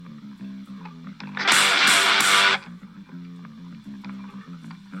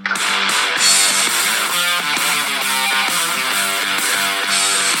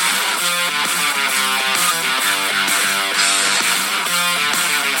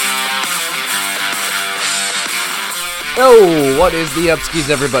Yo, what is the upskis,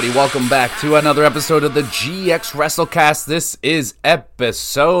 everybody? Welcome back to another episode of the GXWrestleCast. This is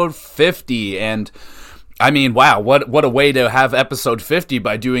episode 50, and I mean, wow, what a way to have episode 50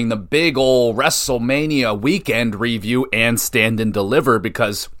 by doing the big ol' WrestleMania weekend review and stand and deliver,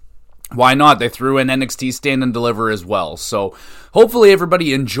 because why not? They threw in NXT stand and deliver as well. So hopefully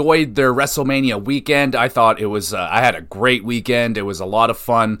everybody enjoyed their WrestleMania weekend. I thought it was, I had a great weekend. It was a lot of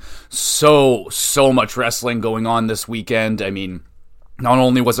fun. So much wrestling going on this weekend. I mean, not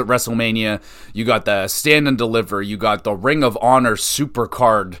only was it WrestleMania, you got the stand and deliver, you got the Ring of Honor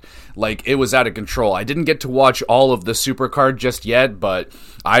Supercard. Like, it was out of control. I didn't get to watch all of the Supercard just yet, but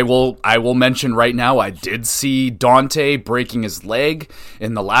I will mention right now, I did see Dante breaking his leg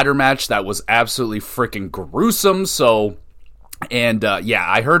in the ladder match. That was absolutely freaking gruesome. So, and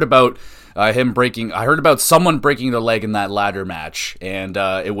I heard about I heard about someone breaking their leg in that ladder match, and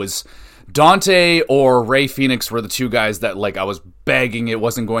it was Dante or Rey Fenix were the two guys that, like, I was begging it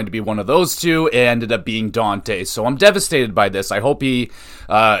wasn't going to be one of those two. It ended up being Dante. So I'm devastated by this. I hope he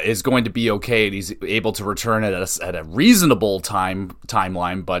is going to be okay and he's able to return at a reasonable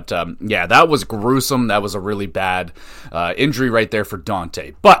timeline. But that was gruesome. That was a really bad injury right there for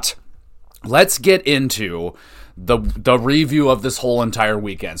Dante. But let's get into the review of this whole entire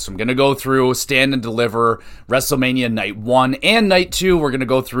weekend. So I'm going to go through Stand and Deliver, WrestleMania Night 1 and Night 2. We're going to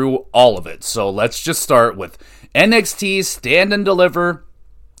go through all of it. So let's just start with NXT Stand and Deliver.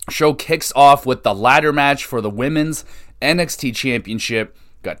 Show kicks off with the ladder match for the Women's NXT Championship.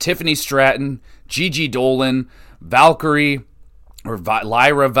 Got Tiffany Stratton, Gigi Dolan, Valkyrie, or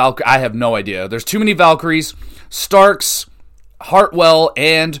Lyra Valkyrie. I have no idea. There's too many Valkyries. Starks, Hartwell,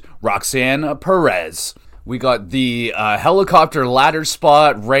 and Roxanne Perez. We got the helicopter ladder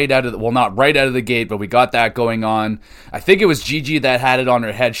spot right out of not right out of the gate, but we got that going on. I think it was Gigi that had it on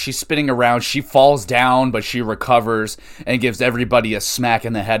her head. She's spinning around. She falls down, but she recovers and gives everybody a smack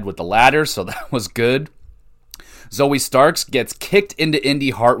in the head with the ladder, so that was good. Zoe Starks gets kicked into Indy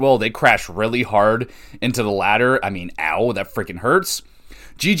Hartwell. They crash really hard into the ladder. I mean, ow, that freaking hurts.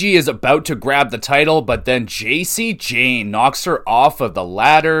 Gigi is about to grab the title, but then JC Jane knocks her off of the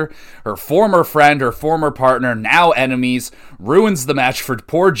ladder. Her former friend, her former partner, now enemies, ruins the match for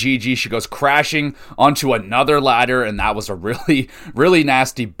poor Gigi. She goes crashing onto another ladder, and that was a really, really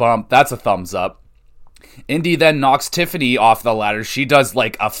nasty bump. That's a thumbs up. Indy then knocks Tiffany off the ladder. She does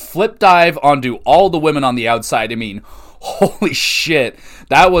like a flip dive onto all the women on the outside. I mean, holy shit,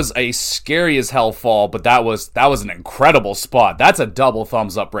 that was a scary as hell fall, but that was an incredible spot. That's a double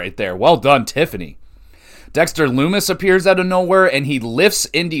thumbs up right there. Well done, Tiffany. Dexter Lumis appears out of nowhere, and he lifts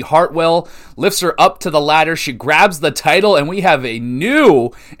Indy Hartwell, lifts her up to the ladder. She grabs the title, and we have a new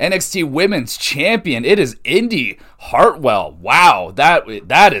NXT Women's Champion. It is Indy Hartwell. Wow,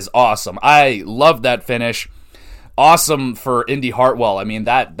 that is awesome. I love that finish. Awesome for Indy Hartwell. I mean,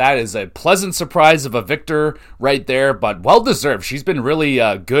 that is a pleasant surprise of a victor right there, but well-deserved. She's been really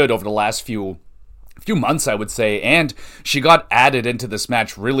good over the last few months, I would say, and she got added into this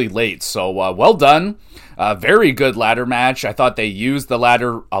match really late, so well done. Very good ladder match. I thought they used the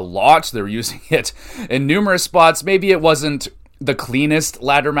ladder a lot. They were using it in numerous spots. Maybe it wasn't the cleanest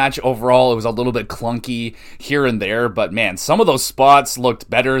ladder match overall. It was a little bit clunky here and there, but man, some of those spots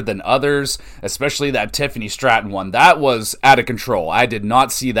looked better than others, especially that Tiffany Stratton one. That was out of control. I did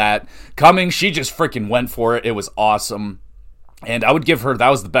not see that coming. She just freaking went for it. It was awesome. And I would give her, that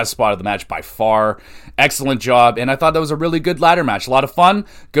was the best spot of the match by far. Excellent job. And I thought that was a really good ladder match. A lot of fun.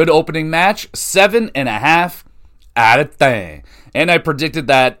 Good opening match. 7.5 out of 10. And I predicted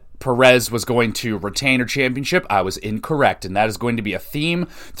that Perez was going to retain her championship. I was incorrect. And that is going to be a theme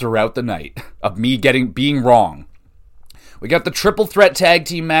throughout the night of me being wrong. We got the triple threat tag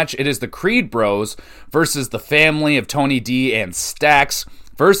team match. It is the Creed Bros versus the family of Tony D and Stax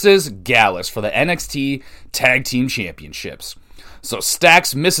versus Gallus for the NXT Tag Team Championships. So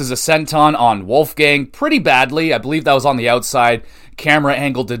Stax misses a senton on Wolfgang pretty badly. I believe that was on the outside. Camera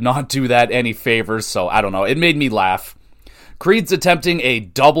angle did not do that any favors, so I don't know. It made me laugh. Creed's attempting a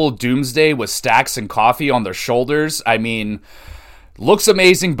double Doomsday with Stax and Coffee on their shoulders. I mean, looks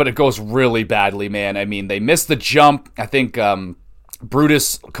amazing, but it goes really badly, man. I mean, they missed the jump. I think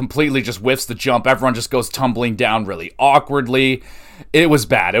Brutus completely just whiffs the jump. Everyone just goes tumbling down really awkwardly. It was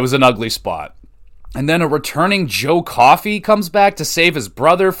bad. It was an ugly spot. And then a returning Joe Coffey comes back to save his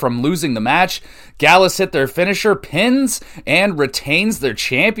brother from losing the match. Gallus hit their finisher, pins, and retains their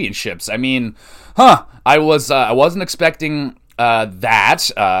championships. I mean, I wasn't expecting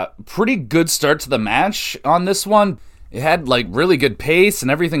that. Pretty good start to the match on this one. It had like really good pace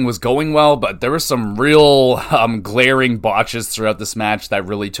and everything was going well, but there were some real glaring botches throughout this match that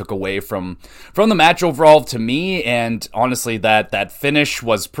really took away from the match overall to me. And honestly, that finish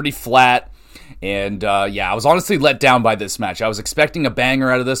was pretty flat. And I was honestly let down by this match. I was expecting a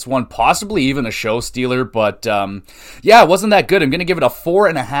banger out of this one, possibly even a show stealer, but it wasn't that good. I'm going to give it a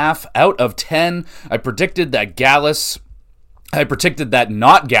 4.5 out of 10. I predicted that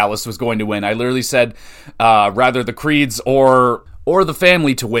not Gallus was going to win. I literally said rather the Creeds or the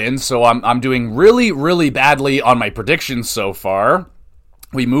family to win, so I'm doing really, really badly on my predictions so far.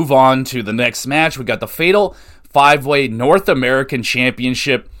 We move on to the next match. We got the Fatal 5-Way North American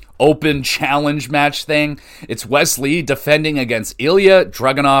Championship Open Challenge match thing. It's Wes Lee defending against Ilya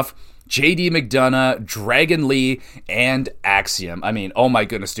Dragunov, JD McDonough, Dragon Lee, and Axiom. I mean, oh my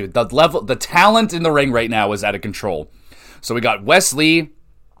goodness, dude. The talent in the ring right now is out of control. So we got Wes Lee.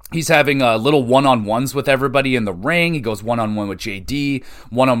 He's having little one-on-ones with everybody in the ring. He goes one-on-one with JD,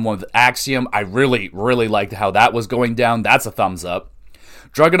 one-on-one with Axiom. I really, really liked how that was going down. That's a thumbs up.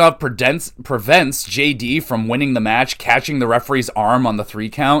 Dragunov prevents JD from winning the match, catching the referee's arm on the 3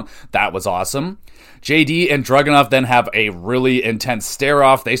 count. That was awesome. JD and Dragunov then have a really intense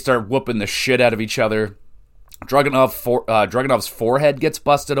stare-off. They start whooping the shit out of each other. Dragunov's forehead gets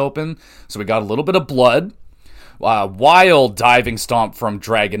busted open, so we got a little bit of blood. Wild diving stomp from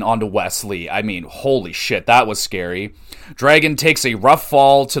Dragon onto Wes Lee. I mean, holy shit, that was scary. Dragon takes a rough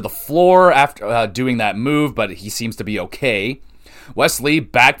fall to the floor after doing that move, but he seems to be okay. Wes Lee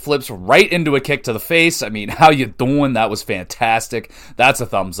backflips right into a kick to the face. I mean, how you doing? That was fantastic. That's a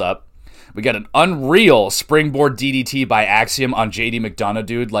thumbs up. We got an unreal springboard DDT by Axiom on JD McDonough,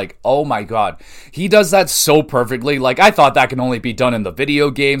 dude. Like, oh my god. He does that so perfectly. Like, I thought that can only be done in the video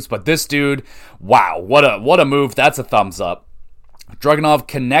games, but this dude, wow, what a move. That's a thumbs up. Dragunov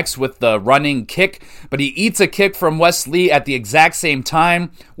connects with the running kick, but he eats a kick from Wes Lee at the exact same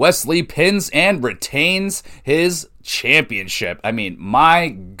time. Wes Lee pins and retains his championship. I mean, my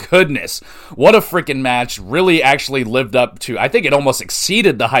goodness, what a freaking match. Really actually lived up to, I think it almost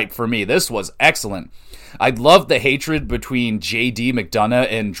exceeded the hype for me. This was excellent. I loved the hatred between JD McDonough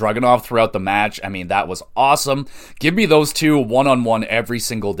and Dragunov throughout the match. I mean, that was awesome. Give me those two one-on-one every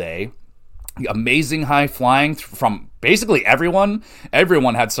single day. Amazing high flying from basically everyone.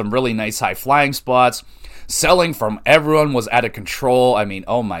 Everyone had some really nice high flying spots. Selling from everyone was out of control. I mean,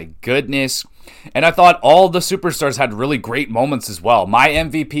 oh my goodness. And I thought all the superstars had really great moments as well. My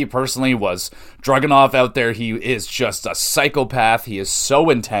MVP personally was Dragunov out there. He is just a psychopath. He is so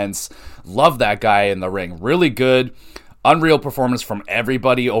intense. Love that guy in the ring. Really good. Unreal performance from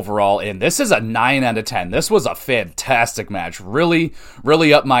everybody overall, and this is a 9 out of 10. This was a fantastic match. Really,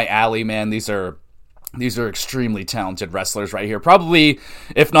 really up my alley, man. These are extremely talented wrestlers right here. Probably,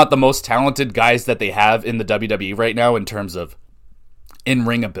 if not the most talented guys that they have in the WWE right now in terms of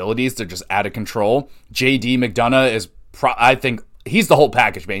in-ring abilities. They're just out of control. JD McDonough is, I think, he's the whole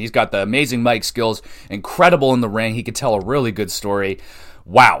package, man. He's got the amazing mic skills, incredible in the ring. He could tell a really good story.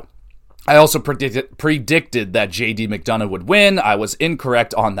 Wow. I also predicted that JD McDonough would win. I was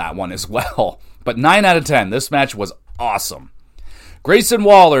incorrect on that one as well. But 9 out of 10. This match was awesome. Grayson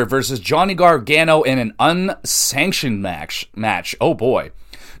Waller versus Johnny Gargano in an unsanctioned match. Oh boy.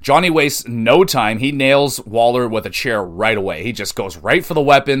 Johnny wastes no time. He nails Waller with a chair right away. He just goes right for the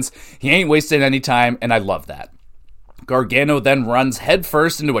weapons. He ain't wasting any time, and I love that. Gargano then runs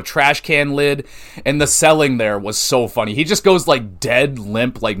headfirst into a trash can lid, and the selling there was so funny. He just goes like dead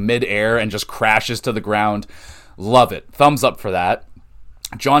limp, like mid-air, and just crashes to the ground. Love it. Thumbs up for that.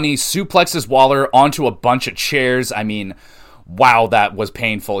 Johnny suplexes Waller onto a bunch of chairs. I mean, wow, that was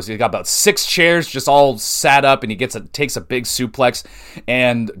painful. He's got about 6 chairs just all sat up, and he takes a big suplex.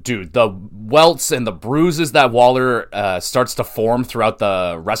 And dude, the welts and the bruises that Waller starts to form throughout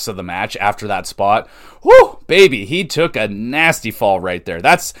the rest of the match after that spot. Whoo, baby, he took a nasty fall right there.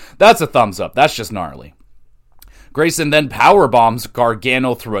 That's a thumbs up. That's just gnarly. Grayson then powerbombs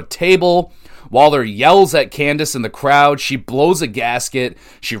Gargano through a table. Waller yells at Candice in the crowd. She blows a gasket.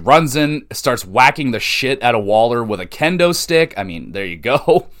 She runs in, starts whacking the shit out of Waller with a kendo stick. I mean, there you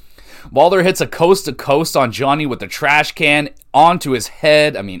go. Waller hits a coast-to-coast on Johnny with the trash can onto his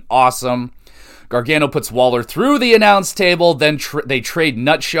head. I mean, awesome. Gargano puts Waller through the announce table. Then they trade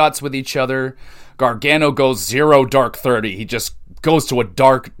nut shots with each other. Gargano goes 0 dark 30. He just goes to a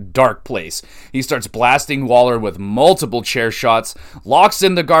dark, dark place. He starts blasting Waller with multiple chair shots, locks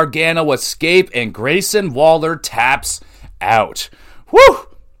in the Gargano escape, and Grayson Waller taps out. Whew!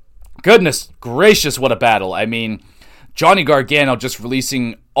 Goodness gracious, what a battle. I mean, Johnny Gargano just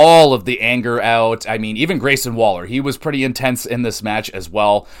releasing all of the anger out. I mean, even Grayson Waller, he was pretty intense in this match as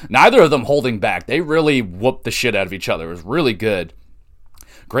well. Neither of them holding back. They really whooped the shit out of each other. It was really good.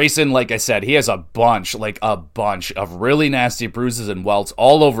 Grayson, like I said, he has a bunch of really nasty bruises and welts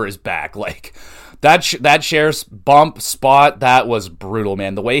all over his back. Like, that chair bump spot, that was brutal,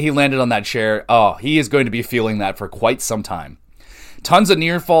 man. The way he landed on that chair, he is going to be feeling that for quite some time. Tons of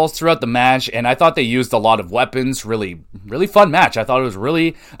near falls throughout the match, and I thought they used a lot of weapons. Really, really fun match. I thought it was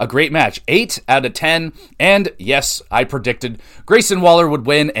really a great match. 8 out of 10, and yes, I predicted Grayson Waller would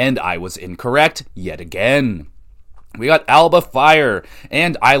win, and I was incorrect yet again. We got Alba Fire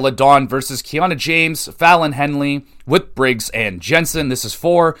and Isla Dawn versus Kiana James, Fallon Henley with Briggs and Jensen. This is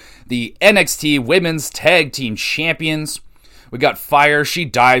for the NXT Women's Tag Team Champions. We got Fire. She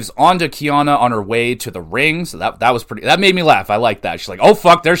dives onto Kiana on her way to the ring. So that was pretty. That made me laugh. I like that. She's like, oh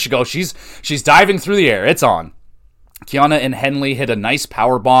fuck, there she goes. She's diving through the air. It's on. Kiana and Henley hit a nice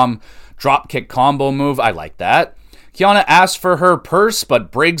powerbomb drop kick combo move. I like that. Kiana asks for her purse, but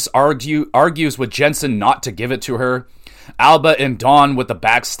Briggs argues with Jensen not to give it to her. Alba and Dawn with the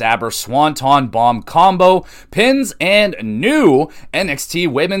backstabber Swanton Bomb combo pins and new NXT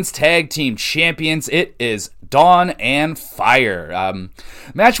Women's Tag Team Champions. It is Dawn and Fire.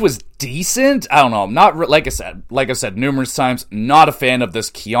 Match was decent. I don't know. Not like I said numerous times. Not a fan of this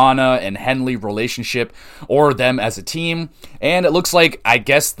Kiana and Henley relationship or them as a team. And it looks like I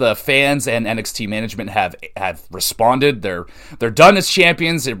guess the fans and NXT management have responded. They're done as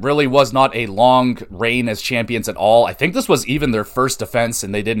champions. It really was not a long reign as champions at all. I think this was even their first defense,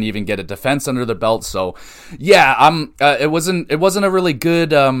 and they didn't even get a defense under the belt. So yeah, it wasn't a really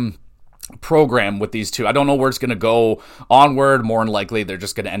good program with these two. I don't know where it's going to go onward. More than likely, they're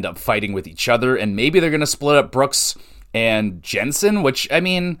just going to end up fighting with each other, and maybe they're going to split up Brooks and Jensen,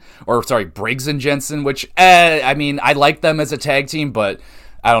 Briggs and Jensen, I like them as a tag team, but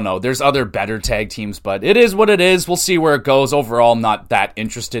I don't know. There's other better tag teams, but it is what it is. We'll see where it goes. Overall, I'm not that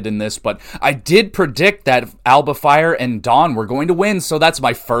interested in this, but I did predict that Alba Fire and Dawn were going to win, so that's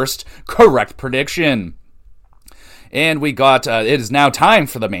my first correct prediction. And we got, it is now time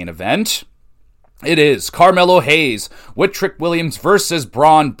for the main event. It is Carmelo Hayes with Trick Williams versus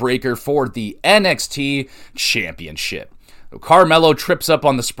Braun Breaker for the NXT Championship. Carmelo trips up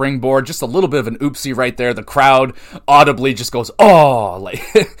on the springboard, just a little bit of an oopsie right there. The crowd audibly just goes, oh, like,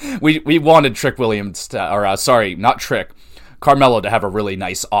 we wanted Trick Williams Carmelo to have a really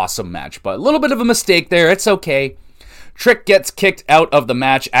nice, awesome match, but a little bit of a mistake there. It's okay. Trick gets kicked out of the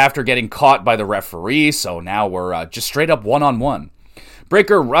match after getting caught by the referee, so now we're just straight up one-on-one.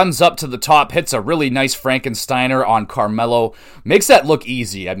 Breaker runs up to the top, hits a really nice Frankensteiner on Carmelo, makes that look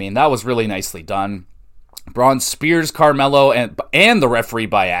easy. I mean, that was really nicely done. Braun spears Carmelo and the referee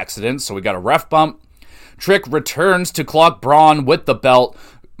by accident, so we got a ref bump. Trick returns to clock Braun with the belt.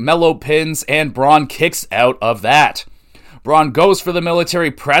 Melo pins, and Braun kicks out of that. Braun goes for the military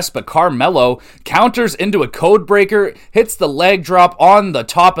press, but Carmelo counters into a code breaker, hits the leg drop on the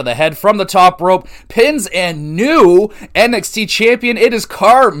top of the head from the top rope, pins and new NXT champion. It is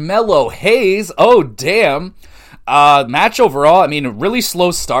Carmelo Hayes. Oh, damn. Match overall, I mean, a really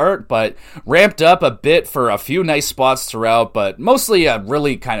slow start, but ramped up a bit for a few nice spots throughout, but mostly a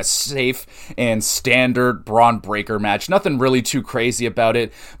really kind of safe and standard Braun Breaker match. Nothing really too crazy about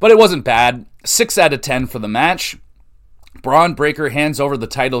it, but it wasn't bad. 6 out of 10 for the match. Braun Breaker hands over the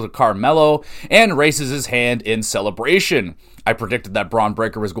title to Carmelo and raises his hand in celebration. I predicted that Braun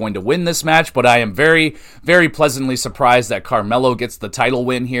Breaker was going to win this match, but I am very, very pleasantly surprised that Carmelo gets the title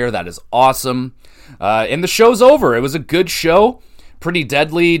win here. That is awesome. And the show's over. It was a good show. Pretty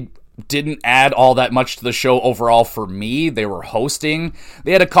deadly. Didn't add all that much to the show overall for me. They were hosting.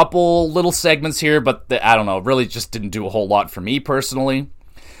 They had a couple little segments here, but I don't know, really just didn't do a whole lot for me personally.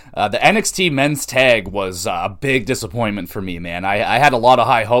 The NXT men's tag was a big disappointment for me, man. I had a lot of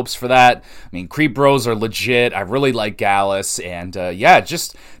high hopes for that. I mean, Creep Bros are legit. I really like Gallus, and it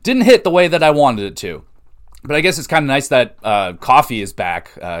just didn't hit the way that I wanted it to. But I guess it's kind of nice that Coffee is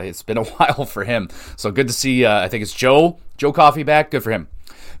back. It's been a while for him, so good to see, I think it's Joe Coffey back. Good for him.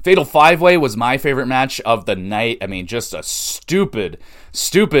 Fatal 5-Way was my favorite match of the night. I mean, just a stupid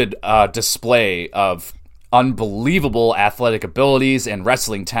display of unbelievable athletic abilities and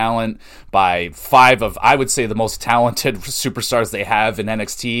wrestling talent by 5 of, I would say, the most talented superstars they have in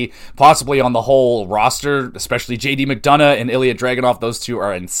NXT, possibly on the whole roster, especially JD McDonough and Ilya Dragunov. Those two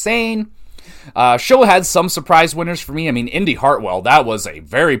are insane. Show had some surprise winners for me. I mean, Indy Hartwell, that was a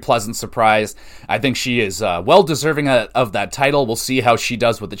very pleasant surprise. I think she is well deserving of that title. We'll see how she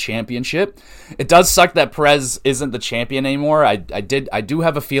does with the championship. It does suck that Perez isn't the champion anymore. I do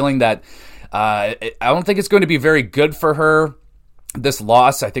have a feeling that I don't think it's going to be very good for her this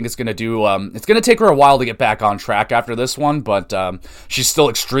loss, I think it's going to take her a while to get back on track after this one, but she's still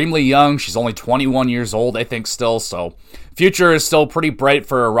extremely young. She's only 21 years old, I think, still, so future is still pretty bright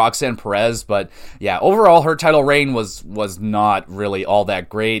for Roxanne Perez, but yeah, overall, her title reign was not really all that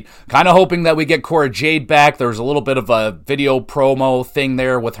great. Kind of hoping that we get Cora Jade back. There was a little bit of a video promo thing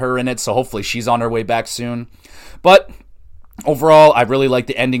there with her in it, so hopefully she's on her way back soon, but overall, I really like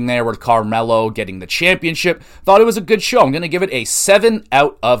the ending there with Carmelo getting the championship. Thought it was a good show. I'm going to give it a 7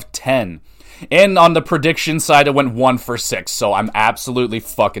 out of 10. And on the prediction side, it went 1 for 6, so I'm absolutely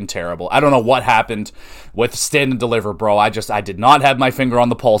fucking terrible. I don't know what happened with Stand and Deliver, bro. I did not have my finger on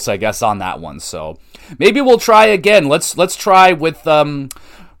the pulse, I guess, on that one. So maybe we'll try again. Let's try with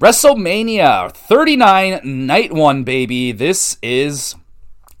WrestleMania 39 Night 1, baby. This is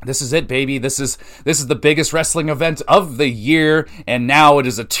it, baby. This is the biggest wrestling event of the year, and now it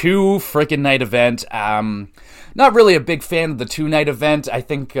is a 2 freaking night event. Not really a big fan of the 2-night event. I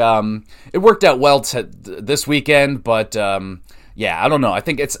think it worked out well this weekend, but yeah, I don't know. I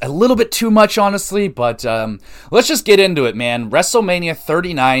think it's a little bit too much, honestly, but let's just get into it, man. WrestleMania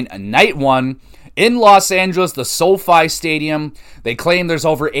 39, Night 1. In Los Angeles, the SoFi Stadium. They claim there's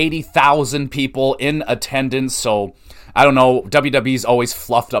over 80,000 people in attendance, so I don't know, WWE's always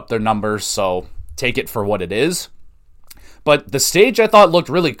fluffed up their numbers, so take it for what it is. But the stage I thought looked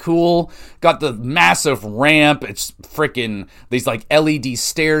really cool. Got the massive ramp. It's freaking these like LED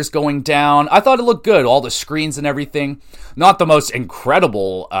stairs going down. I thought it looked good. All the screens and everything. Not the most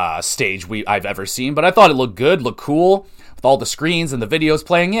incredible stage I've ever seen, but I thought it looked good, looked cool. With all the screens and the videos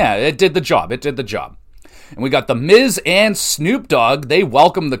playing. Yeah, it did the job. And we got The Miz and Snoop Dogg. They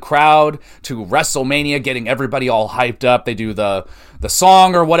welcome the crowd to WrestleMania, getting everybody all hyped up. They do the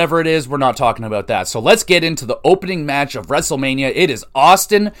song or whatever it is. We're not talking about that. So let's get into the opening match of WrestleMania. It is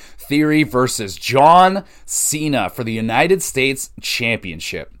Austin Theory versus John Cena for the United States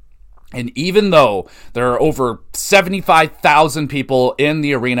Championship. And even though there are over 75,000 people in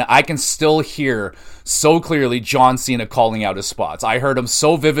the arena, I can still hear so clearly John Cena calling out his spots. I heard him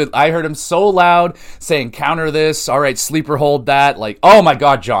so vivid. I heard him so loud saying, counter this. All right, sleeper hold that. Like, oh my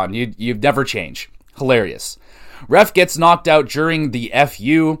God, John, you've never changed. Hilarious. Ref gets knocked out during the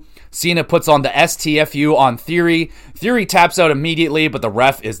FU. Cena puts on the STFU on Theory. Theory taps out immediately, but the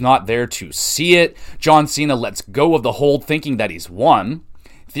ref is not there to see it. John Cena lets go of the hold, thinking that he's won.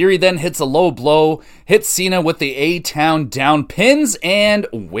 Theory then hits a low blow, hits Cena with the A-Town down, pins, and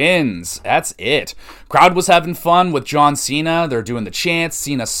wins. That's it. Crowd was having fun with John Cena. They're doing the chants,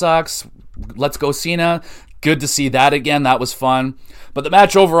 Cena sucks, let's go Cena. Good to see that again. That was fun. But the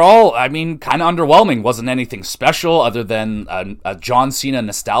match overall, I mean, kind of underwhelming. Wasn't anything special other than a John Cena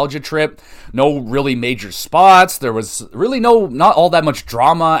nostalgia trip. No really major spots. There was really not all that much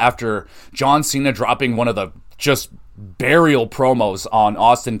drama after John Cena dropping one of the just burial promos on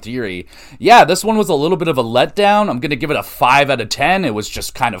Austin Theory. Yeah, this one was a little bit of a letdown. I'm going to give it a 5 out of 10. It was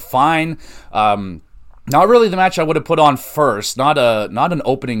just kind of fine. Not really the match I would have put on first. Not an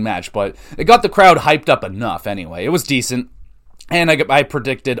opening match, but it got the crowd hyped up enough anyway. It was decent. And I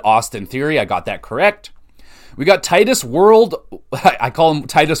predicted Austin Theory. I got that correct. We got Titus World, I call him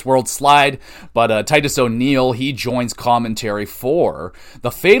Titus World Slide, but Titus O'Neil, he joins commentary for the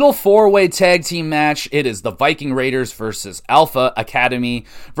Fatal 4-Way Tag Team match. It is the Viking Raiders versus Alpha Academy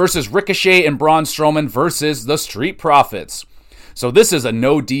versus Ricochet and Braun Strowman versus the Street Profits. So this is a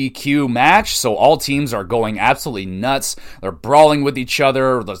no DQ match, so all teams are going absolutely nuts. They're brawling with each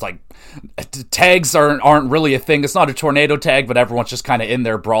other. There's like, tags aren't really a thing. It's not a tornado tag, but everyone's just kind of in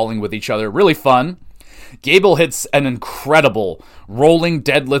there brawling with each other. Really fun. Gable hits an incredible rolling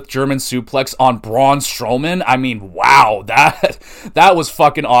deadlift German suplex on Braun Strowman. I mean, wow, that was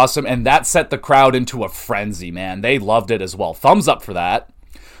fucking awesome, and that set the crowd into a frenzy, man. They loved it as well. Thumbs up for that.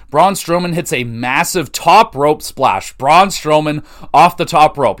 Braun Strowman hits a massive top rope splash. Braun Strowman off the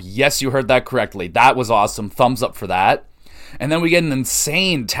top rope. Yes, you heard that correctly. That was awesome. Thumbs up for that. And then we get an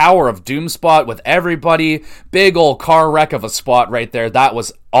insane Tower of Doom spot with everybody. Big old car wreck of a spot right there. That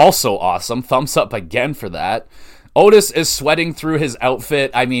was also awesome. Thumbs up again for that. Otis is sweating through his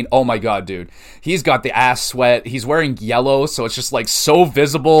outfit. I mean, oh my God, dude. He's got the ass sweat. He's wearing yellow, so it's just like so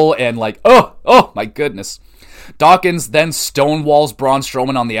visible and like, oh my goodness. Dawkins then stonewalls Braun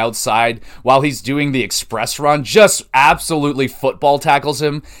Strowman on the outside while he's doing the express run. Just absolutely football tackles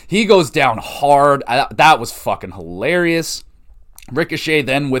him. He goes down hard. That was fucking hilarious. Ricochet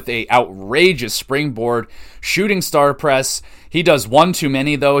then with a outrageous springboard shooting star press. He does one too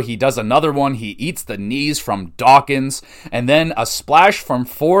many though. He does another one. He eats the knees from Dawkins. And then a splash from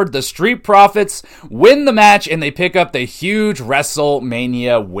Ford. The Street Profits win the match and they pick up the huge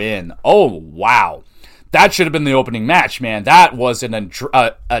WrestleMania win. Oh, wow. That should have been the opening match, man. That was a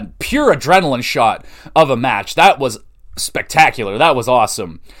pure adrenaline shot of a match. That was spectacular. That was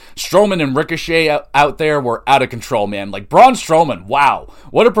awesome. Strowman and Ricochet out there were out of control, man. Like, Braun Strowman, wow.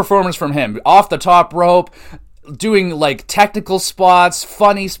 What a performance from him. Off the top rope, doing, like, technical spots,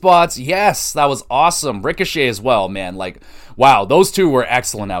 funny spots. Yes, that was awesome. Ricochet as well, man. Like, wow, those two were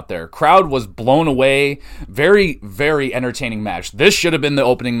excellent out there. Crowd was blown away. Very, very entertaining match. This should have been the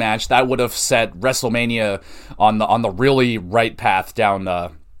opening match. That would have set WrestleMania on the really right path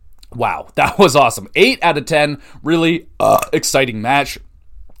down. Wow, that was awesome. 8 out of 10. Really exciting match.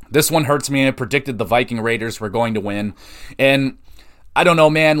 This one hurts me. I predicted the Viking Raiders were going to win. And I don't know,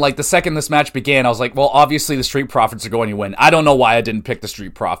 man. Like, the second this match began, I was like, well, obviously the Street Profits are going to win. I don't know why I didn't pick the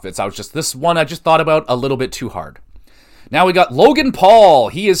Street Profits. This one I just thought about a little bit too hard. Now we got Logan Paul.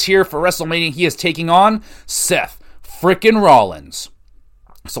 He is here for WrestleMania. He is taking on Seth frickin' Rollins.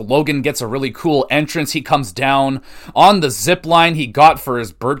 So Logan gets a really cool entrance. He comes down on the zip line he got for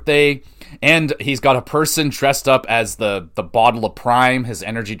his birthday, and he's got a person dressed up as the bottle of Prime, his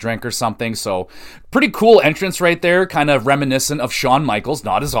energy drink or something. So pretty cool entrance right there, kind of reminiscent of Shawn Michaels.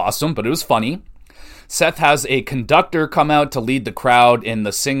 Not as awesome, but it was funny. Seth has a conductor come out to lead the crowd in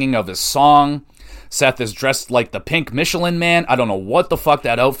the singing of his song. Seth is dressed like the Pink Michelin Man. I don't know what the fuck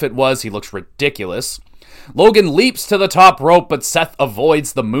that outfit was. He looks ridiculous. Logan leaps to the top rope, but Seth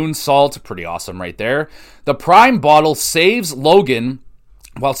avoids the moonsault. Pretty awesome right there. The Prime bottle saves Logan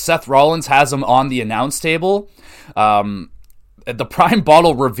while Seth Rollins has him on the announce table. The Prime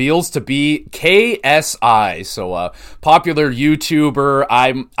bottle reveals to be KSI, so a popular YouTuber.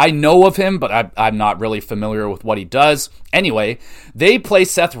 I know of him, but I'm not really familiar with what he does. Anyway, they place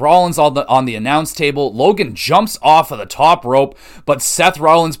Seth Rollins on the announce table. Logan jumps off of the top rope, but Seth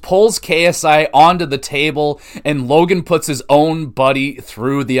Rollins pulls KSI onto the table, and Logan puts his own buddy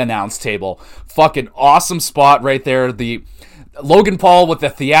through the announce table. Fucking awesome spot right there. The Logan Paul with the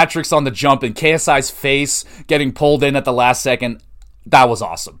theatrics on the jump and KSI's face getting pulled in at the last second. That was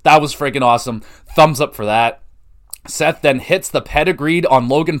awesome. That was freaking awesome. Thumbs up for that. Seth then hits the pedigree on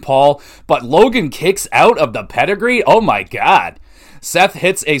Logan Paul, but Logan kicks out of the pedigree? Oh my god. Seth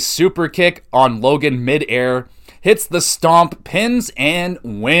hits a super kick on Logan midair, hits the stomp, pins, and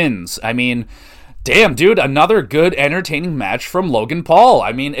wins. I mean, damn, dude, another good, entertaining match from Logan Paul.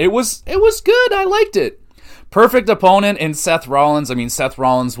 I mean, it was good. I liked it. Perfect opponent in Seth Rollins. I mean, Seth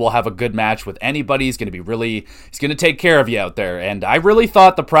Rollins will have a good match with anybody. He's going to take care of you out there. And I really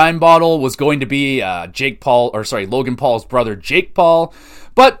thought the Prime bottle was going to be Logan Paul's brother, Jake Paul.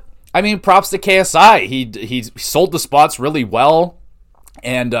 But, I mean, props to KSI. He sold the spots really well.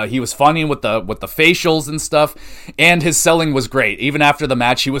 And he was funny with the facials and stuff, and his selling was great. Even after the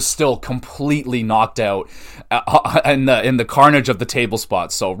match, he was still completely knocked out in the carnage of the table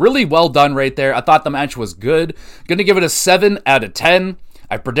spots. So really well done right there. I thought the match was good. Gonna give it a 7 out of 10.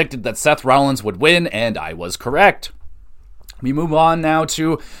 I predicted that Seth Rollins would win, and I was correct. We move on now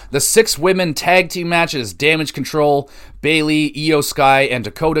to the 6 women tag team matches. Damage Control, Bayley, Io Sky, and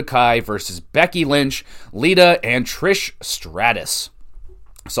Dakota Kai versus Becky Lynch, Lita, and Trish Stratus.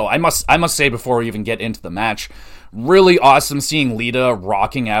 So I must say before we even get into the match, really awesome seeing Lita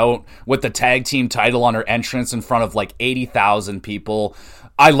rocking out with the tag team title on her entrance in front of like 80,000 people.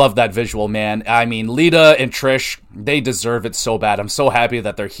 I love that visual, man. I mean, Lita and Trish, they deserve it so bad. I'm so happy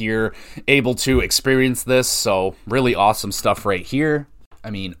that they're here, able to experience this. So really awesome stuff right here. I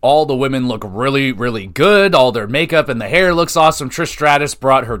mean, all the women look really, really good. All their makeup and the hair looks awesome. Trish Stratus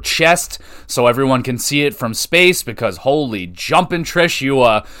brought her chest so everyone can see it from space because holy jumping Trish,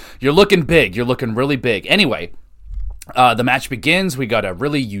 you're looking big. You're looking really big. Anyway, the match begins. We got a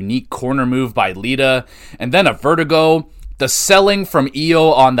really unique corner move by Lita and then a vertigo. The selling from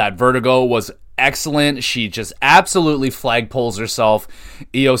Io on that vertigo was excellent. She just absolutely flagpoles herself.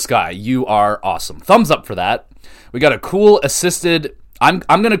 Io Sky, you are awesome. Thumbs up for that. We got a cool assisted... I'm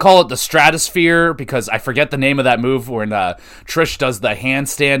going to call it the Stratosphere because I forget the name of that move when Trish does the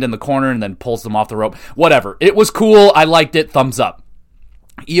handstand in the corner and then pulls them off the rope. Whatever. It was cool. I liked it. Thumbs up.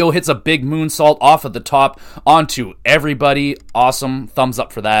 Io hits a big moonsault off of the top onto everybody. Awesome. Thumbs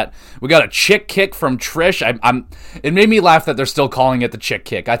up for that. We got a chick kick from Trish. It made me laugh that they're still calling it the chick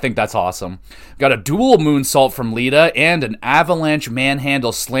kick. I think that's awesome. Got a dual moonsault from Lita and an avalanche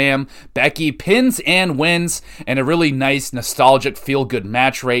manhandle slam. Becky pins and wins, and a really nice, nostalgic, feel-good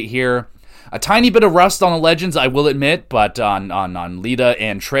match right here. A tiny bit of rust on the Legends, I will admit, but on Lita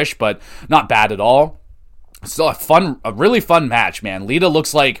and Trish, but not bad at all. Still a really fun match, man. Lita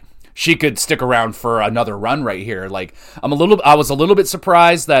looks like she could stick around for another run right here. Like, I was a little bit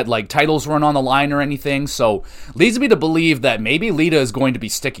surprised that, like, titles weren't on the line or anything, so leads me to believe that maybe Lita is going to be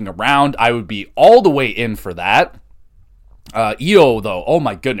sticking around. I would be all the way in for that. Io, though, oh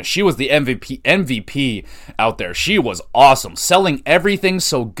my goodness, she was the MVP out there. She was awesome, selling everything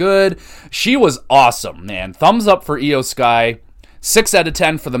so good. She was awesome, man. Thumbs up for Io Sky. 6 out of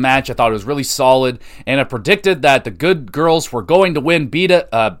 10 for the match. I thought it was really solid, and I predicted that the good girls were going to win.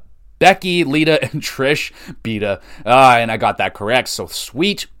 Becky, Lita, and Trish. And I got that correct, so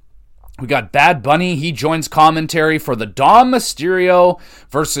sweet. We got Bad Bunny. He joins commentary for the Dom Mysterio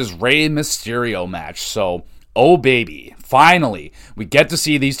versus Rey Mysterio match. So, oh baby, finally, we get to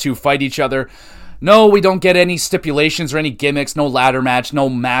see these two fight each other. No, we don't get any stipulations or any gimmicks, no ladder match, no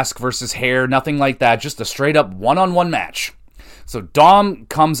mask versus hair, nothing like that, just a straight up one-on-one match. So Dom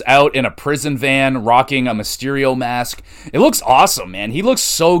comes out in a prison van rocking a Mysterio mask. It looks awesome, man. He looks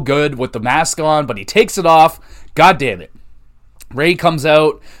so good with the mask on, but he takes it off. God damn it. Rey comes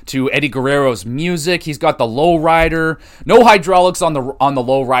out to Eddie Guerrero's music. He's got the lowrider. No hydraulics on the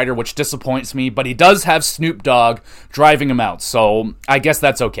lowrider, which disappoints me, but he does have Snoop Dogg driving him out, so I guess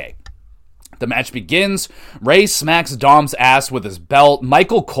that's okay. The match begins. Rey smacks Dom's ass with his belt.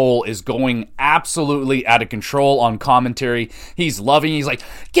 Michael Cole is going absolutely out of control on commentary. He's loving. He's like,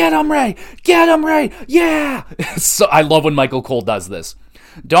 "Get him, Rey! Get him, Rey! Yeah!" So I love when Michael Cole does this.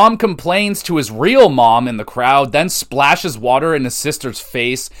 Dom complains to his real mom in the crowd, then splashes water in his sister's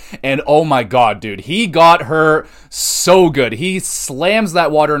face, and oh my god, dude, he got her so good. He slams that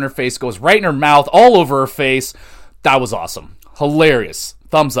water in her face, goes right in her mouth, all over her face. That was awesome. Hilarious.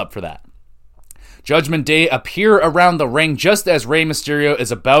 Thumbs up for that. Judgment Day appear around the ring just as Rey Mysterio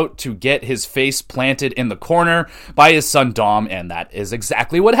is about to get his face planted in the corner by his son Dom, and that is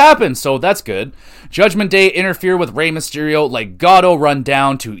exactly what happened, so that's good. Judgment Day interfere with Rey Mysterio, Legado run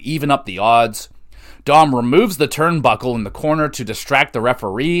down to even up the odds. Dom removes the turnbuckle in the corner to distract the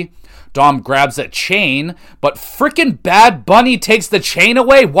referee. Dom grabs a chain, but frickin' Bad Bunny takes the chain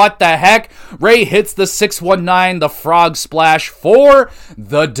away. What the heck? Rey hits the 619, the frog splash for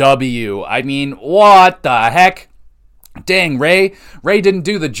the W. I mean, what the heck? Dang, Rey. Rey didn't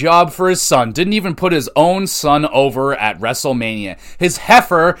do the job for his son. Didn't even put his own son over at WrestleMania. His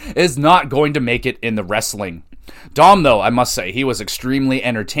heifer is not going to make it in the wrestling. Dom, though, I must say, he was extremely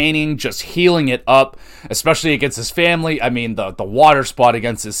entertaining, just healing it up, especially against his family. I mean, the water spot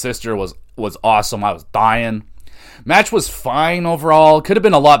against his sister was awesome. I was dying. Match was fine overall. Could have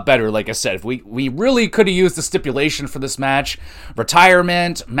been a lot better, like I said. We really could have used the stipulation for this match.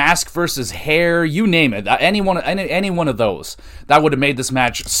 Retirement, mask versus hair, you name it. Any one of those. That would have made this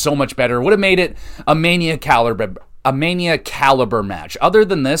match so much better. Would have made it a Mania caliber match. Other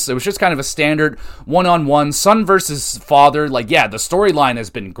than this, it was just kind of a standard one-on-one son versus father. The storyline has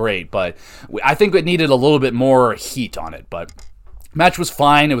been great, but I think it needed a little bit more heat on it. But match was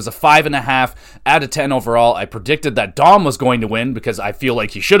fine. It was a 5.5 out of 10 overall. I predicted that Dom was going to win because I feel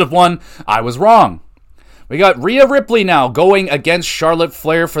like he should have won. I was wrong. We got Rhea Ripley now going against Charlotte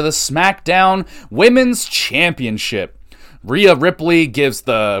Flair for the SmackDown Women's Championship. Rhea Ripley gives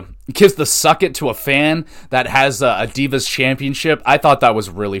the suck it to a fan that has a Divas Championship. I thought that was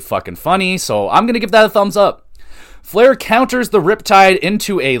really fucking funny, so I'm going to give that a thumbs up. Flair counters the Riptide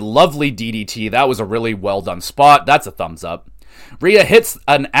into a lovely DDT. That was a really well done spot. That's a thumbs up. Rhea hits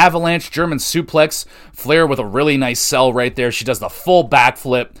an avalanche German suplex. Flair with a really nice sell right there. She does the full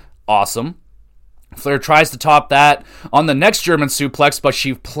backflip. Awesome. Flair tries to top that on the next German suplex, but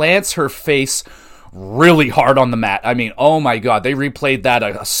she plants her face really hard on the mat. I mean, oh my god, they replayed that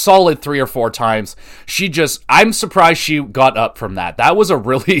a solid 3 or 4 times. I'm surprised she got up from that. That was a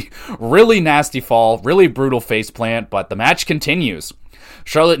really, really nasty fall, really brutal face plant, but the match continues.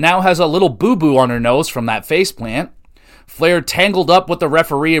 Charlotte now has a little boo-boo on her nose from that face plant. Flair tangled up with the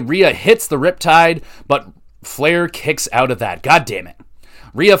referee. Rhea hits the Riptide, but Flair kicks out of that. God damn it.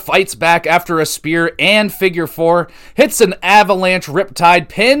 Rhea fights back after a spear and figure 4, hits an avalanche Riptide,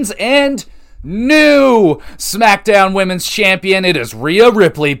 pins, and new SmackDown Women's Champion. It is Rhea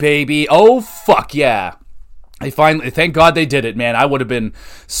Ripley, baby. Oh, fuck yeah. Thank God they did it, man. I would have been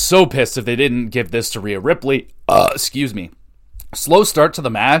so pissed if they didn't give this to Rhea Ripley. Excuse me. Slow start to the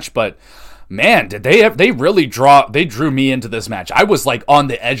match, but man, did they really drew me into this match. I was on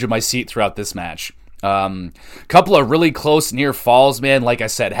the edge of my seat throughout this match. Couple of really close near falls, man. Like I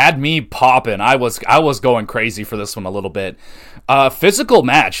said, had me popping. I was going crazy for this one a little bit. Physical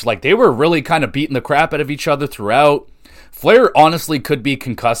match. They were really kind of beating the crap out of each other throughout. Flair honestly could be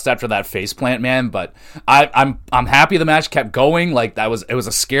concussed after that faceplant, man, but I'm happy the match kept going. It was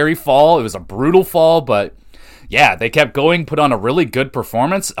a scary fall. It was a brutal fall, but yeah, they kept going, put on a really good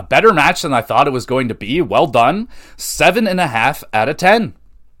performance, a better match than I thought it was going to be. Well done. 7.5 out of 10.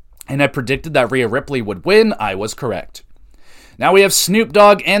 And I predicted that Rhea Ripley would win. I was correct. Now we have Snoop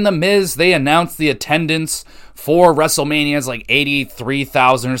Dogg and The Miz. They announced the attendance for WrestleMania is like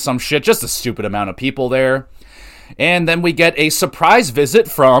 83,000 or some shit. Just a stupid amount of people there. And then we get a surprise visit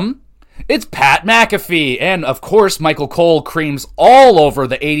from, it's Pat McAfee. And of course, Michael Cole creams all over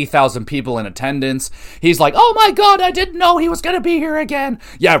the 80,000 people in attendance. He's like, oh my God, I didn't know he was going to be here again.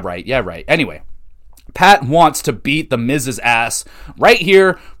 Yeah, right. Anyway. Pat wants to beat The Miz's ass right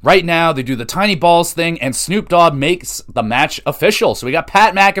here, right now. They do the tiny balls thing, and Snoop Dogg makes the match official. So we got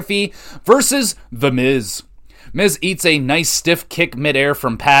Pat McAfee versus The Miz. Miz eats a nice stiff kick midair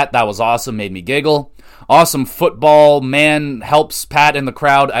from Pat. That was awesome, made me giggle. Awesome football man helps Pat in the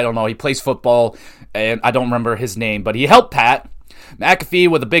crowd. I don't know, he plays football, and I don't remember his name, but he helped Pat. McAfee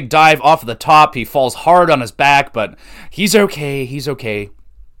with a big dive off of the top. He falls hard on his back, but he's okay.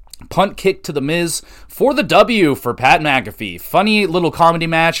 Punt kick to The Miz for the W for Pat McAfee. Funny little comedy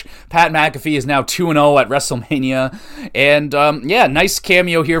match. Pat McAfee is now 2-0 at WrestleMania. And, nice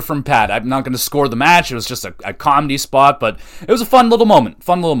cameo here from Pat. I'm not going to score the match. It was just a comedy spot, but it was a fun little moment.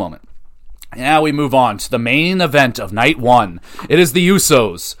 Now we move on to the main event of night one. It is the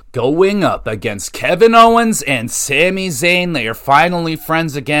Usos going up against Kevin Owens and Sami Zayn. They are finally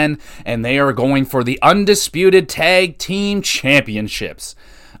friends again, and they are going for the undisputed tag team championships.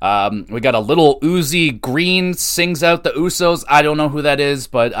 We got a little Uzi Green sings out the Usos. I don't know who that is,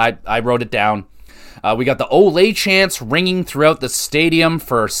 but I wrote it down. We got the Olay chants ringing throughout the stadium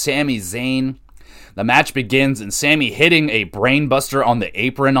for Sami Zayn. The match begins and Sami hitting a brainbuster on the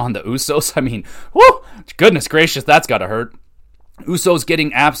apron on the Usos. I mean, whoo, goodness gracious, that's gotta hurt. Usos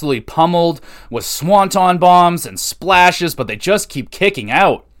getting absolutely pummeled with swanton bombs and splashes, but they just keep kicking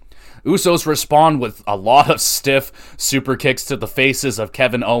out. Usos respond with a lot of stiff super kicks to the faces of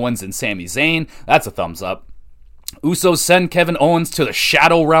Kevin Owens and Sami Zayn. That's a thumbs up. Usos send Kevin Owens to the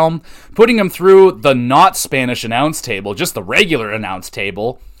Shadow Realm, putting him through the not Spanish announce table, just the regular announce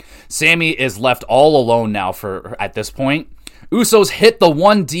table. Sami is left all alone now at this point. Usos hit the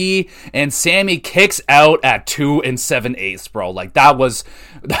 1D, and Sami kicks out at 2 7/8, bro. Like, that was,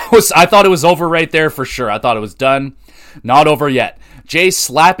 I thought it was over right there for sure. I thought it was done. Not over yet. Jay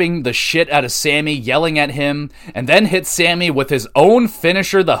slapping the shit out of Sami, yelling at him, and then hits Sami with his own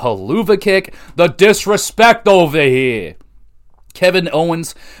finisher, the haluva kick. The disrespect over here. Kevin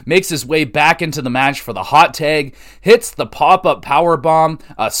Owens makes his way back into the match for the hot tag, hits the pop-up powerbomb,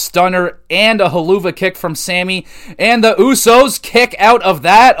 a stunner, and a haluva kick from Sami, and the Usos kick out of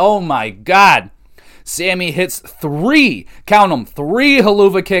that. Oh my God. Sami hits 3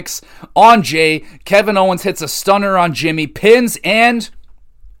 haluva kicks on Jay. Kevin Owens hits a stunner on Jimmy, pins, and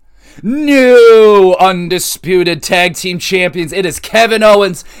new undisputed tag team champions. It is Kevin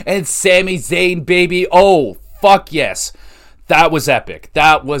Owens and Sami Zayn, baby. Oh, fuck yes. That was epic.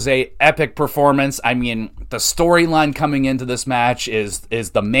 That was a epic performance. I mean, the storyline coming into this match is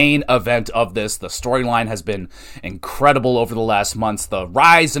the main event of this. The storyline has been incredible over the last months. The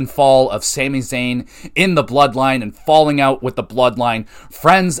rise and fall of Sami Zayn in the Bloodline and falling out with the Bloodline.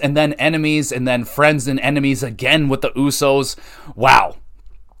 Friends and then enemies, and then friends and enemies again with the Usos. Wow.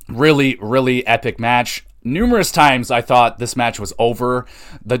 Really, really epic match. Numerous times I thought this match was over.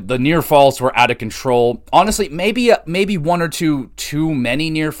 The near falls were out of control. Honestly, maybe one or two too many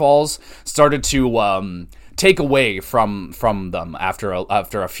near falls started to take away from them after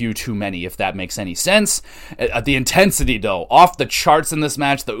a few too many, if that makes any sense. The intensity, though, off the charts in this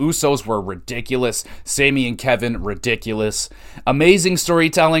match. The Usos were ridiculous. Sami and Kevin, ridiculous. Amazing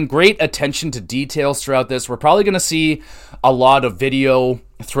storytelling. Great attention to details throughout this. We're probably going to see a lot of video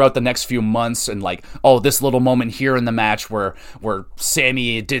throughout the next few months, and like, oh, this little moment here in the match where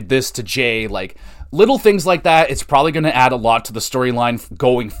Sami did this to Jay, like little things like that. It's probably going to add a lot to the storyline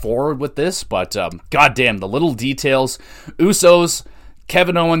going forward with this, but goddamn, the little details. Usos,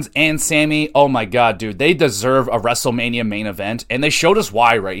 Kevin Owens, and Sami, oh my God, dude, they deserve a WrestleMania main event, and they showed us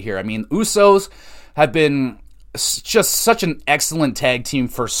why right here. I mean, Usos have been just such an excellent tag team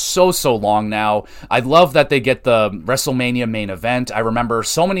for so long now. I love that they get the WrestleMania main event. I remember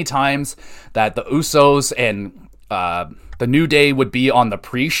so many times that the Usos and the New Day would be on the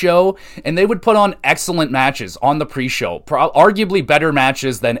pre-show, and they would put on excellent matches on the pre-show, arguably better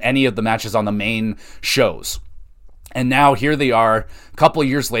matches than any of the matches on the main shows. And now here they are, a couple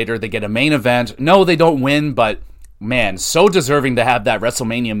years later, they get a main event. No, they don't win, but man, so deserving to have that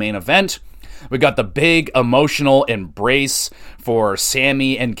WrestleMania main event. We got the big emotional embrace for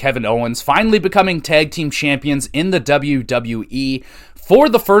Sami and Kevin Owens finally becoming tag team champions in the WWE for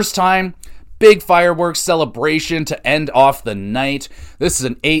the first time. big fireworks celebration to end off the night. This is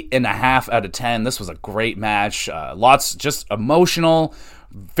an 8.5 out of 10. This was a great match. Lots just emotional.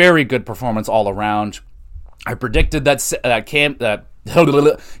 Very good performance all around. I predicted that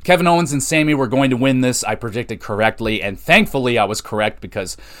Kevin Owens and Sami were going to win this. I predicted correctly, and thankfully I was correct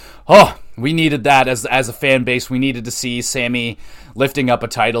because, we needed that as a fan base. We needed to see Sami lifting up a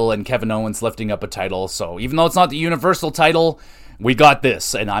title and Kevin Owens lifting up a title. So even though it's not the Universal title, we got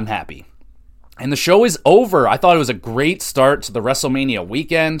this, and I'm happy. And the show is over. I thought it was a great start to the WrestleMania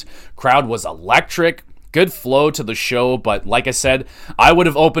weekend. Crowd was electric. Good flow to the show, but like I said, I would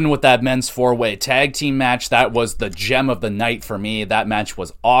have opened with that men's 4-way tag team match. That was the gem of the night for me. That match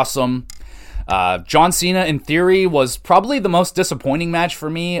was awesome. John Cena, in theory, was probably the most disappointing match for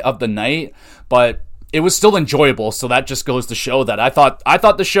me of the night, but it was still enjoyable, so that just goes to show that I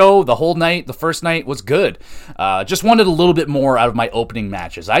thought the show, the whole night, the first night, was good. Just wanted a little bit more out of my opening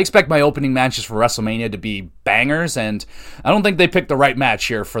matches. I expect my opening matches for WrestleMania to be bangers, and I don't think they picked the right match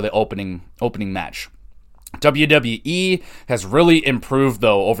here for the opening match. WWE has really improved,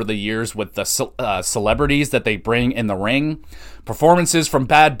 though, over the years with the celebrities that they bring in the ring. Performances from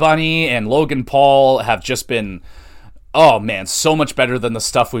Bad Bunny and Logan Paul have just been, so much better than the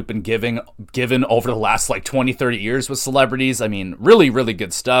stuff we've been given over the last 20, 30 years with celebrities. I mean, really, really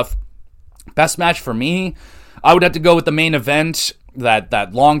good stuff. Best match for me, I would have to go with the main event.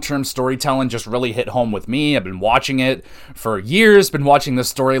 That long-term storytelling just really hit home with me. I've been watching it for years, been watching the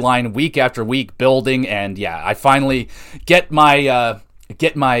storyline week after week building, and yeah, I finally get what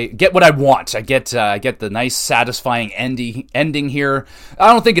I want. I get the nice, satisfying ending here.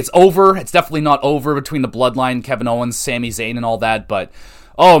 I don't think it's over. It's definitely not over between the Bloodline, Kevin Owens, Sami Zayn, and all that, but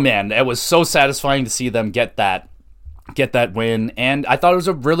oh man, it was so satisfying to see them get that win, and I thought it was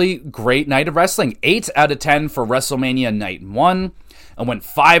a really great night of wrestling. 8 out of 10 for WrestleMania Night 1. I went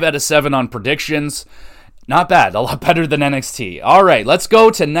 5 out of 7 on predictions. Not bad, a lot better than NXT. Alright, let's go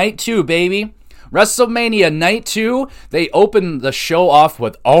to Night 2, baby. WrestleMania Night 2, they opened the show off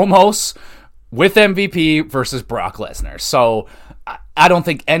with Omos with MVP versus Brock Lesnar. So I don't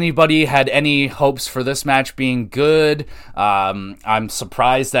think anybody had any hopes for this match being good. I'm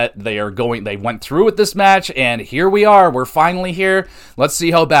surprised that they went through with this match, and here we are. We're finally here. Let's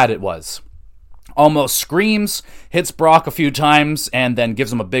see how bad it was. Omos screams, hits Brock a few times, and then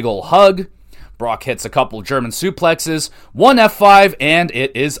gives him a big ol' hug. Brock hits a couple German suplexes, one F5, and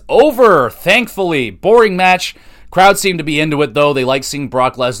it is over, thankfully. Boring match. Crowd seemed to be into it, though. They like seeing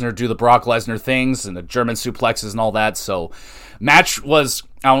Brock Lesnar do the Brock Lesnar things and the German suplexes and all that, so match was,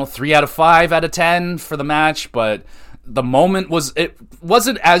 3 out of 5 out of 10 for the match, but the moment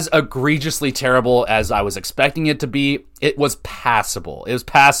wasn't as egregiously terrible as I was expecting it to be. It was passable.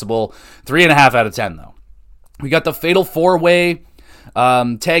 3.5 out of 10, though. We got the Fatal 4-Way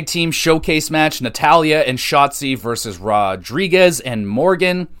tag team showcase match. Natalya and Shotzi versus Rodriguez and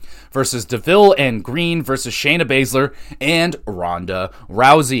Morgan versus DeVille and Green versus Shayna Baszler and Ronda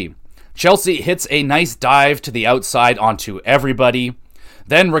Rousey. Chelsea hits a nice dive to the outside onto everybody.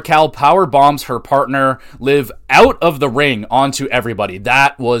 Then Raquel power bombs her partner Liv out of the ring onto everybody.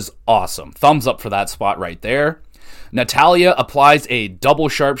 That was awesome. Thumbs up for that spot right there. Natalya applies a double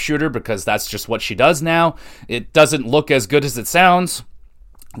sharpshooter because that's just what she does now. It doesn't look as good as it sounds.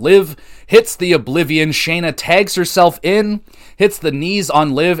 Liv hits the Oblivion. Shayna tags herself in, hits the knees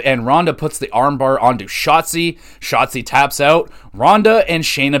on Liv, and Ronda puts the armbar onto Shotzi. Shotzi taps out. Ronda and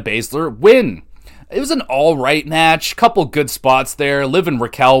Shayna Baszler win. It was an alright match. Couple good spots there. Liv and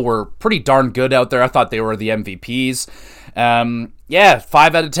Raquel were pretty darn good out there. I thought they were the MVPs.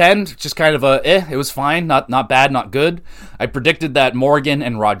 5 out of 10. Just kind of it was fine. Not bad, not good. I predicted that Morgan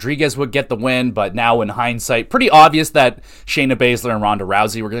and Rodriguez would get the win, but now in hindsight, pretty obvious that Shayna Baszler and Ronda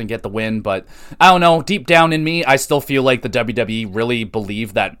Rousey were going to get the win, but I don't know. Deep down in me, I still feel like the WWE really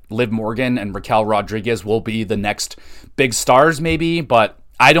believe that Liv Morgan and Raquel Rodriguez will be the next big stars, maybe, but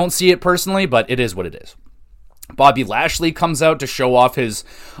I don't see it personally, but it is what it is. Bobby Lashley comes out to show off his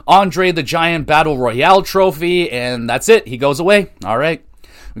Andre the Giant Battle Royale trophy, and that's it. He goes away. All right.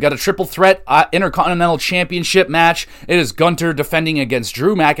 We got a triple threat Intercontinental Championship match. It is Gunther defending against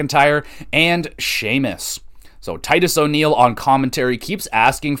Drew McIntyre and Sheamus. So Titus O'Neil on commentary keeps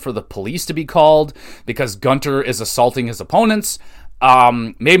asking for the police to be called because Gunther is assaulting his opponents.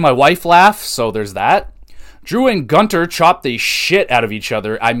 Made my wife laugh, so there's that. Drew and Gunther chop the shit out of each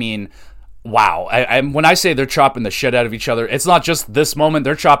other. I mean, wow. When I say they're chopping the shit out of each other, it's not just this moment.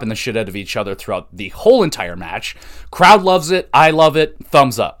 They're chopping the shit out of each other throughout the whole entire match. Crowd loves it. I love it.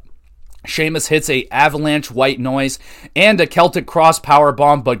 Thumbs up. Sheamus hits a avalanche white noise and a Celtic Cross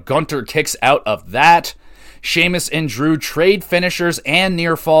powerbomb, but Gunther kicks out of that. Sheamus and Drew trade finishers and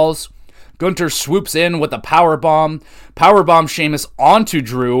near falls. Gunter swoops in with a powerbomb Sheamus onto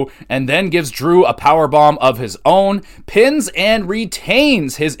Drew, and then gives Drew a powerbomb of his own, pins and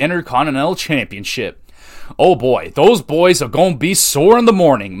retains his Intercontinental Championship. Oh boy, those boys are gonna be sore in the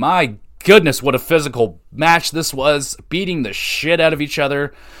morning. My goodness, what a physical match this was, beating the shit out of each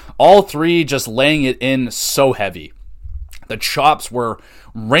other. All three just laying it in so heavy. The chops were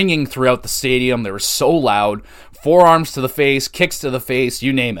ringing throughout the stadium. They were so loud. Forearms to the face, kicks to the face,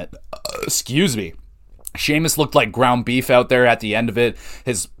 you name it. Excuse me. Sheamus looked like ground beef out there at the end of it.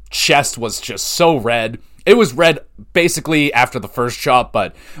 His chest was just so red. It was red basically after the first chop,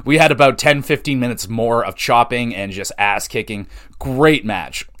 but we had about 10-15 minutes more of chopping and just ass kicking. Great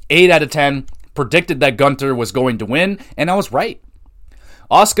match. 8 out of 10. Predicted that Gunter was going to win, and I was right.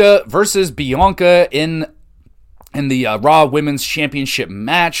 Asuka versus Bianca in the Raw Women's Championship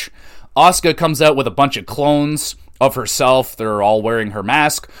match. Asuka comes out with a bunch of clones of herself. They're all wearing her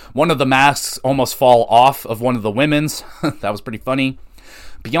mask. One of the masks almost fall off of one of the women's. That was pretty funny.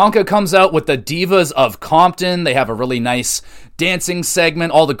 Bianca comes out with the Divas of Compton. They have a really nice dancing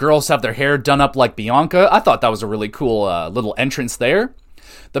segment. All the girls have their hair done up like Bianca. I thought that was a really cool little entrance there.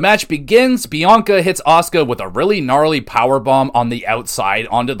 The match begins. Bianca hits Asuka with a really gnarly powerbomb on the outside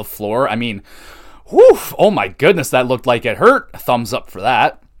onto the floor. I mean, whew, oh my goodness, that looked like it hurt. Thumbs up for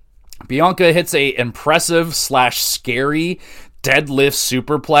that. Bianca hits a impressive / scary deadlift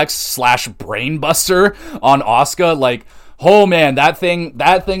superplex / brainbuster on Asuka. Like, oh man, that thing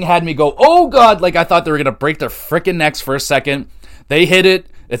had me go, oh god, like I thought they were gonna break their freaking necks for a second. They hit it.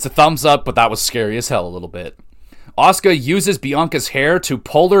 It's a thumbs up, but that was scary as hell a little bit. Asuka uses Bianca's hair to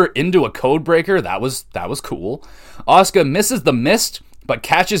pull her into a code breaker. That was cool. Asuka misses the mist, but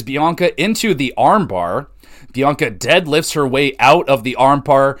catches Bianca into the armbar. Bianca deadlifts her way out of the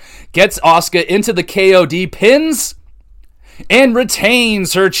armbar, gets Asuka into the KOD, pins, and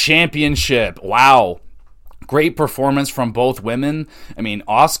retains her championship. Wow. Great performance from both women. I mean,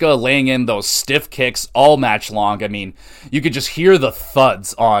 Asuka laying in those stiff kicks all match long. I mean, you could just hear the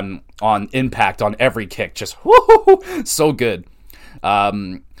thuds on impact on every kick. Just whoo, so good.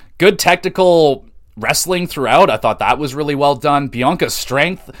 Good technical wrestling throughout. I thought that was really well done. Bianca's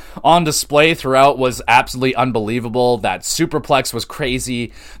strength on display throughout was absolutely unbelievable. That superplex was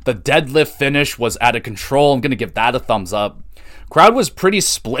crazy. The deadlift finish was out of control. I'm going to give that a thumbs up. Crowd was pretty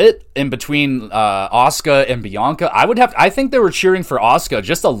split in between Asuka and Bianca. I think they were cheering for Asuka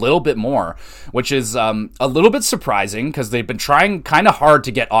just a little bit more, which is a little bit surprising because they've been trying kind of hard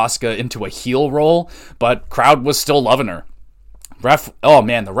to get Asuka into a heel role, but crowd was still loving her. Oh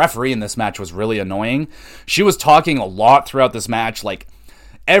man, the referee in this match was really annoying. She was talking a lot throughout this match, like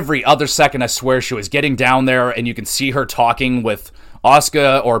every other second I swear she was getting down there and you can see her talking with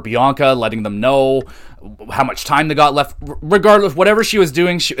Asuka or Bianca, letting them know how much time they got left. Regardless, whatever she was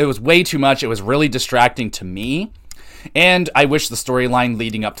doing, it was way too much. It was really distracting to me. And I wish the storyline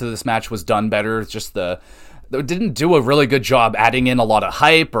leading up to this match was done better. It's just they didn't do a really good job adding in a lot of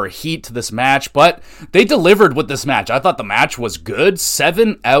hype or heat to this match, but they delivered with this match. I thought the match was good.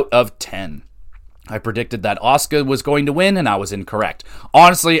 7 out of 10. I predicted that Asuka was going to win, and I was incorrect.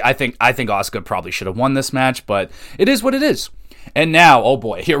 Honestly, I think Asuka probably should have won this match, but it is what it is. And now, oh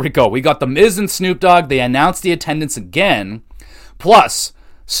boy, here we go. We got The Miz and Snoop Dogg. They announced the attendance again. Plus,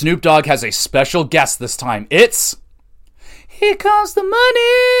 Snoop Dogg has a special guest this time. It's Here Comes the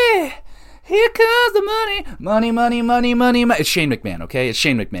Money. Here comes the money. Money, money, money, money, money. It's Shane McMahon, okay? It's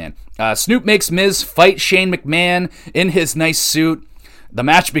Shane McMahon. Snoop makes Miz fight Shane McMahon in his nice suit. The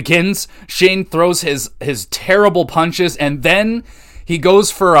match begins. Shane throws his terrible punches, and then he goes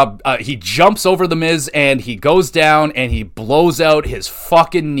for he jumps over the Miz, and he goes down, and he blows out his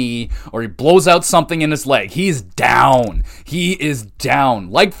fucking knee, or he blows out something in his leg. He's down. He is down.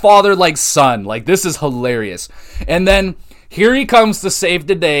 Like father, like son. Like, this is hilarious. And then here he comes to save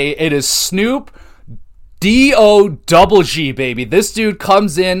the day. It is Snoop D-O-double-G, baby. This dude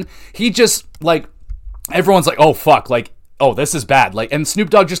comes in. He just, like, everyone's like, oh, fuck. Like, oh, this is bad. Like, and Snoop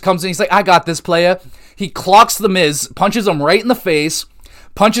Dogg just comes in. He's like, I got this, playa. He clocks the Miz, punches him right in the face,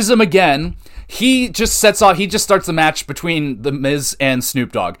 punches him again. He just starts the match between the Miz and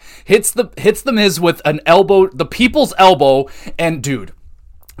Snoop Dogg. Hits the Miz with an elbow, the people's elbow. And, dude,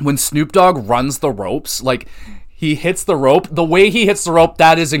 when Snoop Dogg runs the ropes, like, he hits the rope. The way he hits the rope,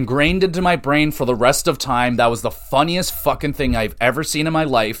 that is ingrained into my brain for the rest of time. That was the funniest fucking thing I've ever seen in my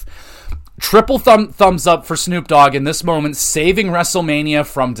life. Triple thumbs up for Snoop Dogg in this moment, saving WrestleMania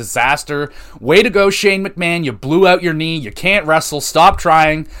from disaster. Way to go, Shane McMahon. You blew out your knee. You can't wrestle. Stop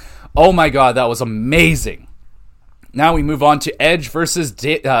trying. Oh my god, that was amazing. Now we move on to Edge versus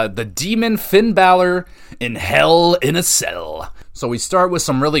the Demon Finn Balor in Hell in a Cell. So we start with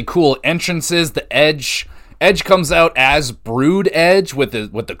some really cool entrances. The Edge comes out as Brood Edge with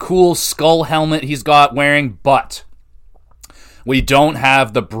the cool skull helmet he's got wearing, but we don't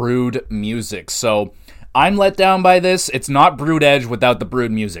have the Brood music. So I'm let down by this. It's not Brood Edge without the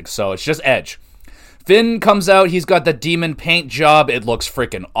Brood music, so it's just Edge. Finn comes out. He's got the demon paint job. It looks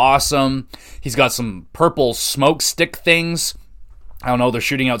freaking awesome. He's got some purple smoke stick things. I don't know, they're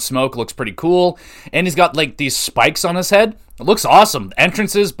shooting out smoke. Looks pretty cool. And he's got like these spikes on his head. It looks awesome. The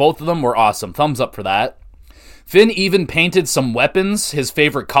entrances, both of them were awesome. Thumbs up for that. Finn even painted some weapons, his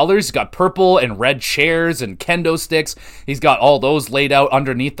favorite colors. He's got purple and red chairs and kendo sticks. He's got all those laid out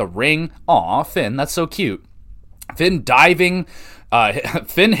underneath the ring. Aw, Finn, that's so cute. Finn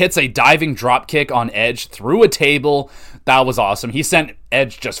hits a diving drop kick on Edge through a table. That was awesome. He sent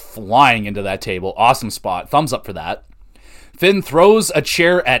Edge just flying into that table. Awesome spot. Thumbs up for that. Finn throws a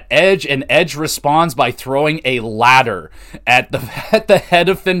chair at Edge, and Edge responds by throwing a ladder at the head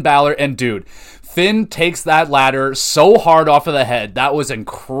of Finn Balor. And dude, Finn takes that ladder so hard off of the head. That was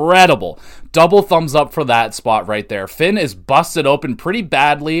incredible. Double thumbs up for that spot right there. Finn is busted open pretty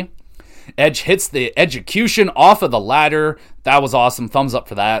badly. Edge hits the execution off of the ladder. That was awesome. Thumbs up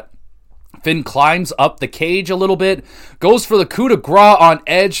for that. Finn climbs up the cage a little bit, goes for the coup de grace on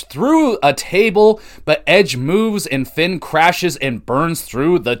Edge through a table, but Edge moves and Finn crashes and burns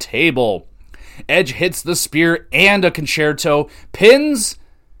through the table. Edge hits the spear and a concerto, pins,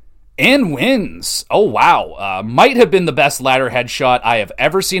 and wins. Oh, wow. Might have been the best ladder headshot I have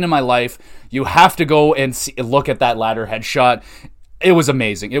ever seen in my life. You have to go and look at that ladder headshot. It was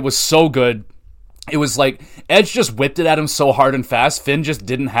amazing. It was so good. It was like Edge just whipped it at him so hard and fast. Finn just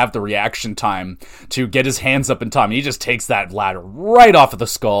didn't have the reaction time to get his hands up in time. He just takes that ladder right off of the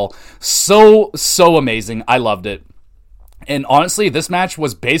skull. So amazing. I loved it. And honestly, this match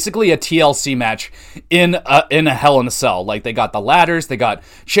was basically a TLC match in a Hell in a Cell. Like, they got the ladders, they got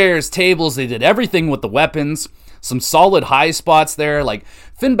chairs, tables, they did everything with the weapons. Some solid high spots there. Like,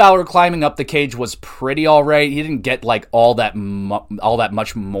 Finn Balor climbing up the cage was pretty alright. He didn't get like all that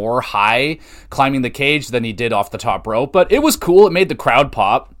much more high climbing the cage than he did off the top rope, but it was cool. It made the crowd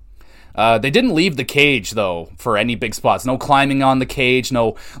pop. They didn't leave the cage though for any big spots. No climbing on the cage,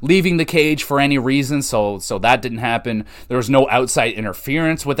 no leaving the cage for any reason. So that didn't happen. There was no outside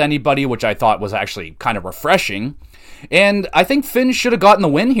interference with anybody, which I thought was actually kind of refreshing. And I think Finn should have gotten the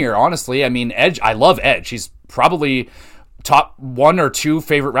win here, honestly. I mean, Edge, I love Edge. He's probably top 1 or 2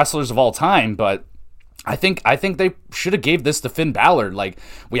 favorite wrestlers of all time, but I think they should have gave this to Finn Balor. Like,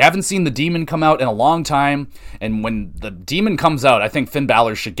 we haven't seen the Demon come out in a long time, and when the Demon comes out, I think Finn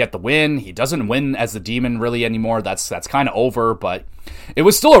Balor should get the win. He doesn't win as the Demon really anymore. That's kind of over, but it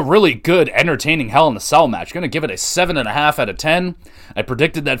was still a really good, entertaining Hell in a Cell match. Going to give it a 7.5 out of 10. I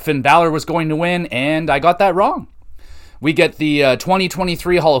predicted that Finn Balor was going to win, and I got that wrong. We get the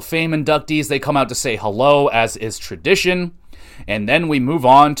 2023 Hall of Fame inductees. They come out to say hello, as is tradition. And then we move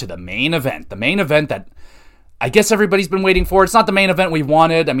on to the main event. The main event that I guess everybody's been waiting for. It's not the main event we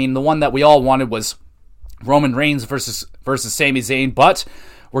wanted. I mean, the one that we all wanted was Roman Reigns versus Sami Zayn. But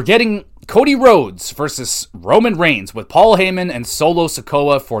we're getting Cody Rhodes versus Roman Reigns with Paul Heyman and Solo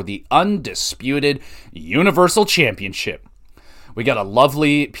Sikoa for the undisputed Universal Championship. We got a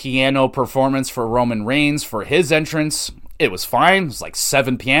lovely piano performance for Roman Reigns for his entrance. It was fine. It was like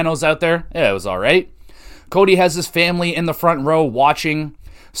 7 pianos out there. Yeah, it was all right. Cody has his family in the front row watching.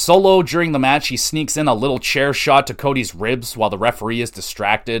 Solo, during the match, he sneaks in a little chair shot to Cody's ribs while the referee is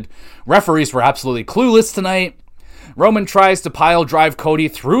distracted. Referees were absolutely clueless tonight. Roman tries to pile drive Cody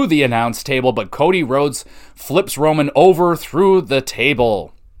through the announce table, but Cody Rhodes flips Roman over through the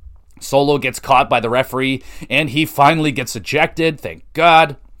table. Solo gets caught by the referee, and he finally gets ejected, thank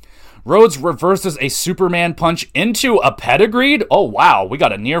God. Rhodes reverses a Superman punch into a pedigreed. Oh, wow, we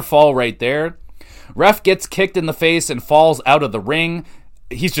got a near fall right there. Ref gets kicked in the face and falls out of the ring.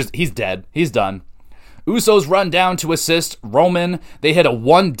 He's dead. He's done. Usos run down to assist Roman. They hit a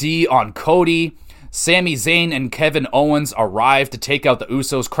 1D on Cody. Sami Zayn and Kevin Owens arrive to take out the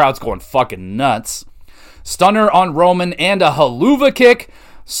Usos. Crowd's going fucking nuts. Stunner on Roman and a haluva kick.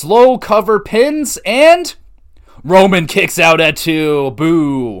 Slow cover pins, and Roman kicks out at 2.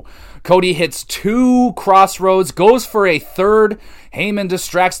 Boo. Cody hits 2 crossroads, goes for a 3rd. Heyman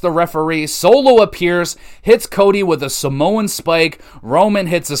distracts the referee. Solo appears, hits Cody with a Samoan spike. Roman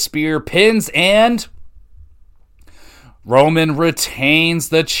hits a spear, pins, and Roman retains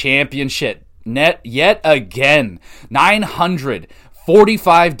the championship. Yet again.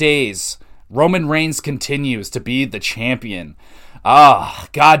 945 days. Roman Reigns continues to be the champion.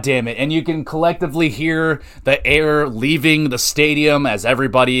 God damn it. And you can collectively hear the air leaving the stadium as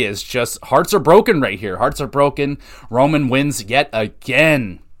everybody is just, hearts are broken right here. Hearts are broken. Roman wins yet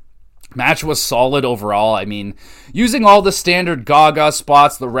again. Match was solid overall. I mean, using all the standard Gaga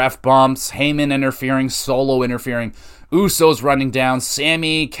spots, the ref bumps, Heyman interfering, Solo interfering, Usos running down,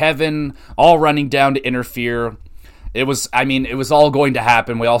 Sammy, Kevin, all running down to interfere. It was all going to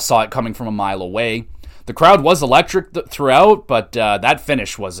happen. We all saw it coming from a mile away. The crowd was electric throughout, but that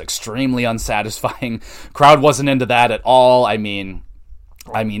finish was extremely unsatisfying. Crowd wasn't into that at all. I mean,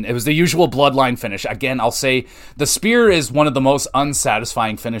 it was the usual bloodline finish. Again, I'll say the spear is one of the most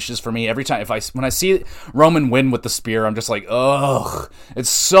unsatisfying finishes for me. Every time, when I see Roman win with the spear, I'm just like, ugh.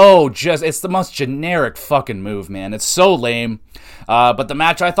 It's the most generic fucking move, man. It's so lame. But the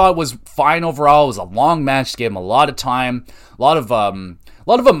match I thought was fine overall. It was a long match, gave him a lot of time, a lot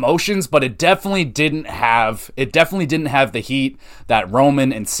of emotions, but it definitely didn't have the heat that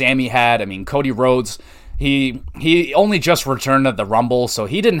Roman and Sammy had. I mean, Cody Rhodes, he only just returned at the Rumble, so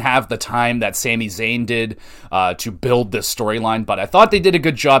he didn't have the time that Sami Zayn did to build this storyline, but I thought they did a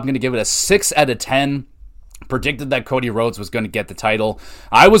good job. I'm going to give it a 6 out of 10. Predicted that Cody Rhodes was going to get the title.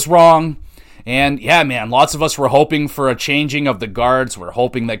 I was wrong. And yeah, man, lots of us were hoping for a changing of the guards. We're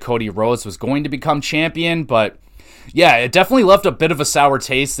hoping that Cody Rhodes was going to become champion, but yeah, it definitely left a bit of a sour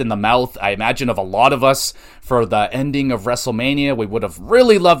taste in the mouth, I imagine, of a lot of us for the ending of WrestleMania. We would have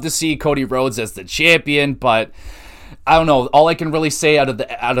really loved to see Cody Rhodes as the champion, but I don't know. All I can really say out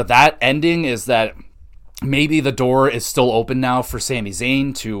of that ending is that maybe the door is still open now for Sami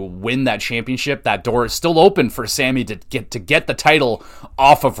Zayn to win that championship. That door is still open for Sami to get the title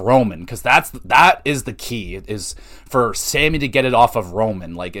off of Roman, because that is the key. It is for Sami to get it off of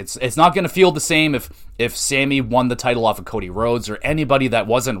Roman. Like it's not going to feel the same if Sami won the title off of Cody Rhodes or anybody that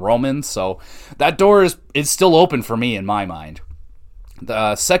wasn't Roman. So that door is still open for me in my mind.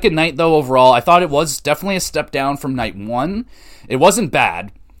 The second night, though, overall, I thought it was definitely a step down from night one. It wasn't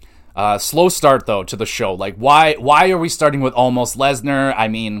bad. Slow start, though, to the show. Like, why are we starting with Almost Lesnar? I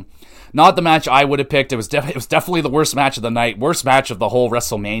mean, not the match I would have picked. It was definitely the worst match of the night, worst match of the whole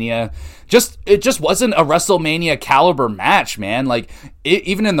WrestleMania. It just wasn't a WrestleMania caliber match, man. Like,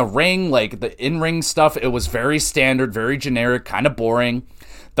 even in the ring, like the in-ring stuff, it was very standard, very generic, kind of boring.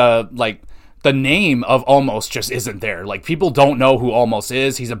 The name of Almost just isn't there. Like, people don't know who Almost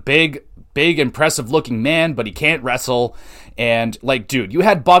is. He's a big, impressive looking man, but he can't wrestle. And, like, dude, you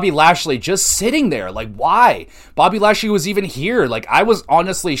had Bobby Lashley just sitting there. Like, why? Bobby Lashley was even here. Like, I was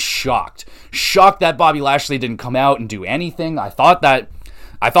honestly shocked that Bobby Lashley didn't come out and do anything. I thought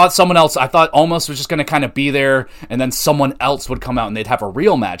Almost was just going to kind of be there, and then someone else would come out and they'd have a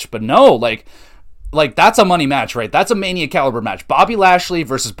real match. But no, like that's a money match, right? That's a Mania caliber match. Bobby Lashley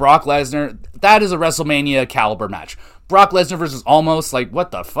versus Brock Lesnar, that is a WrestleMania caliber match. Brock Lesnar versus Almost, like,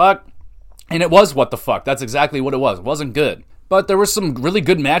 what the fuck? And it was what the fuck. That's exactly what it was. It wasn't good. But there were some really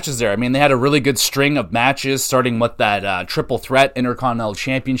good matches there. I mean, they had a really good string of matches, starting with that triple threat Intercontinental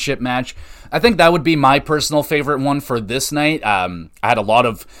Championship match. I think that would be my personal favorite one for this night. I had a lot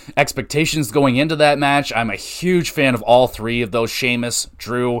of expectations going into that match. I'm a huge fan of all three of those, Sheamus,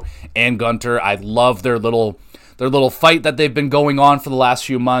 Drew, and Gunter. I love their little fight that they've been going on for the last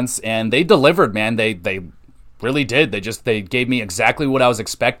few months, and they delivered, man. They really did. They gave me exactly what I was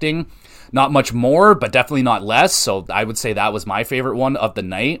expecting. Not much more, but definitely not less, so I would say that was my favorite one of the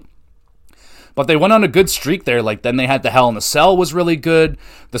night. But they went on a good streak there. Like, then they had the Hell in a Cell was really good.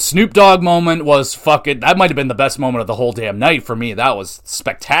 The Snoop Dogg moment was that might have been the best moment of the whole damn night for me. That was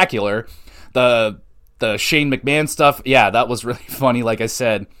spectacular. The Shane McMahon stuff, yeah, that was really funny, like I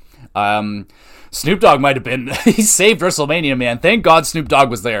said. Snoop Dogg might have been, he saved WrestleMania, man. Thank God Snoop Dogg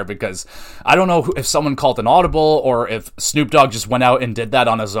was there, because I don't know if someone called an audible or if Snoop Dogg just went out and did that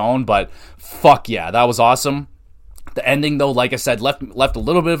on his own, but fuck yeah, that was awesome. The ending, though, like I said, left a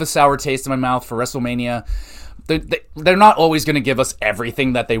little bit of a sour taste in my mouth for WrestleMania. They're not always going to give us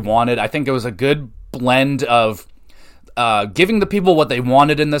everything that they wanted. I think it was a good blend of giving the people what they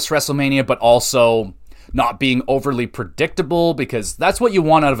wanted in this WrestleMania, but also not being overly predictable, because that's what you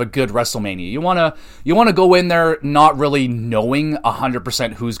want out of a good WrestleMania. You want to go in there not really knowing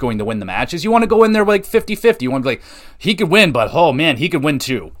 100% who's going to win the matches. You want to go in there like 50-50. You want to be like, he could win, but oh man, he could win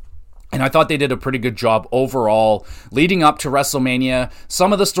too. And I thought they did a pretty good job overall leading up to WrestleMania.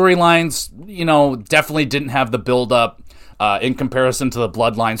 Some of the storylines, definitely didn't have the build-up. In comparison to the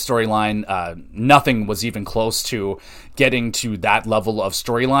Bloodline storyline, nothing was even close to getting to that level of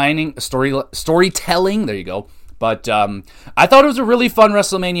storytelling. There you go. But I thought it was a really fun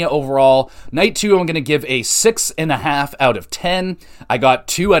WrestleMania overall. Night 2, I'm going to give a 6.5 out of 10. I got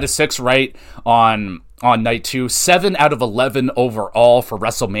 2 out of 6 right on on night 2. 7 out of 11 overall for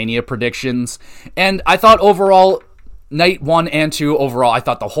WrestleMania predictions. And I thought overall, night 1 and 2 overall, I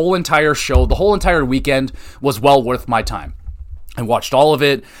thought the whole entire show, the whole entire weekend was well worth my time. I watched all of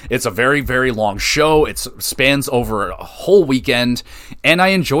it. It's a very, very long show. It spans over a whole weekend, and I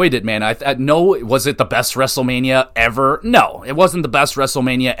enjoyed it, man. No, was it the best WrestleMania ever? No, it wasn't the best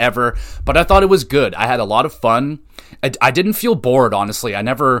WrestleMania ever, but I thought it was good. I had a lot of fun. I didn't feel bored, honestly. I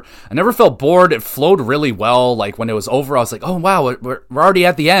never felt bored. It flowed really well. Like, when it was over, I was like, oh, wow, we're already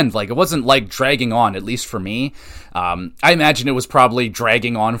at the end. Like, it wasn't, like, dragging on, at least for me. I imagine it was probably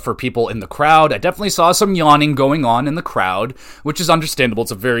dragging on for people in the crowd. I definitely saw some yawning going on in the crowd, which is understandable.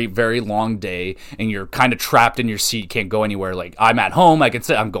 It's a very, very long day, and you're kind of trapped in your seat, can't go anywhere. Like, I'm at home, I can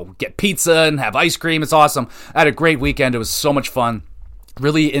sit, I'm go get pizza and have ice cream. It's awesome. I had a great weekend. It was so much fun.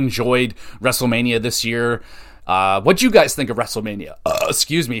 Really enjoyed WrestleMania this year. What'd you guys think of WrestleMania?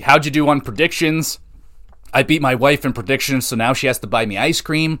 Excuse me. How'd you do on predictions? I beat my wife in predictions, so now she has to buy me ice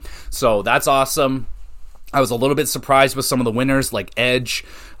cream. So that's awesome. I was a little bit surprised with some of the winners, like Edge.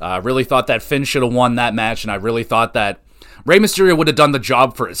 Really thought that Finn should have won that match, and I really thought that Rey Mysterio would have done the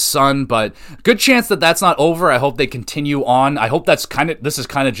job for his son, but good chance that that's not over. I hope they continue on. I hope this is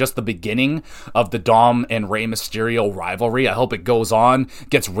kind of just the beginning of the Dom and Rey Mysterio rivalry. I hope it goes on,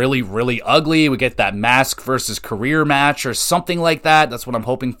 gets really, really ugly. We get that mask versus career match or something like that. That's what I'm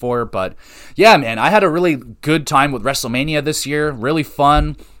hoping for. But yeah, man, I had a really good time with WrestleMania this year. Really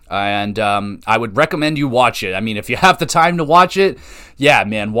fun. And I would recommend you watch it. I mean, if you have the time to watch it, yeah,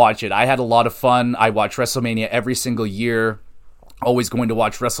 man, watch it. I had a lot of fun. I watch WrestleMania every single year. Always going to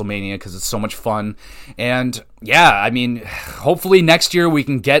watch WrestleMania because it's so much fun. And yeah, I mean, hopefully next year we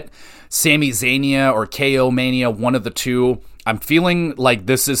can get Sami Zania or KO Mania, one of the two. I'm feeling like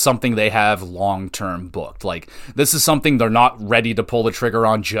this is something they have long-term booked. Like, this is something they're not ready to pull the trigger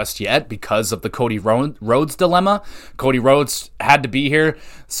on just yet because of the Cody Rhodes dilemma. Cody Rhodes had to be here.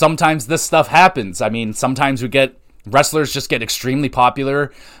 Sometimes this stuff happens. I mean, sometimes wrestlers just get extremely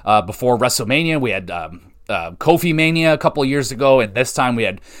popular. Before WrestleMania, we had Kofi Mania a couple years ago, and this time we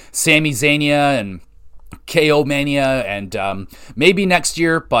had Sami Zania and KO Mania, and maybe next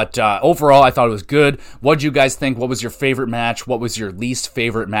year, but overall I thought it was good. What did you guys think? What was your favorite match? What was your least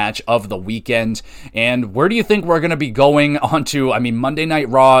favorite match of the weekend? And where do you think we're going to be going on to? I mean, Monday Night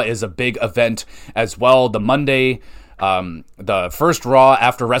Raw is a big event as well. The first Raw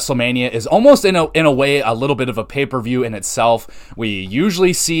after WrestleMania is almost in a way a little bit of a pay-per-view in itself. We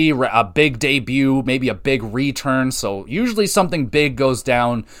usually see a big debut, maybe a big return, so usually something big goes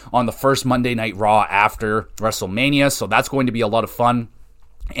down on the first Monday Night Raw after WrestleMania, so that's going to be a lot of fun.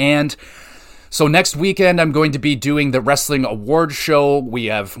 And so next weekend, I'm going to be doing the Wrestling Awards show. We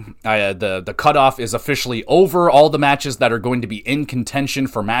have the cutoff is officially over. All the matches that are going to be in contention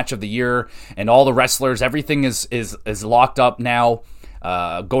for Match of the Year and all the wrestlers, everything is locked up now.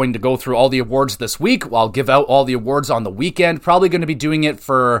 Going to go through all the awards this week. I'll give out all the awards on the weekend. Probably going to be doing it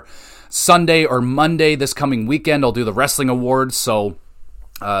for Sunday or Monday this coming weekend. I'll do the Wrestling Awards, so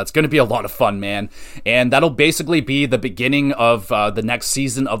it's going to be a lot of fun, man. And that'll basically be the beginning of the next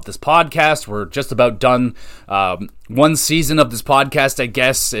season of this podcast. We're just about done one season of this podcast, I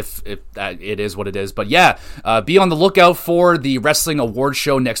guess, if it is what it is. But yeah, be on the lookout for the Wrestling Awards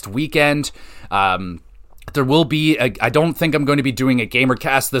show next weekend. There will be, I don't think I'm going to be doing a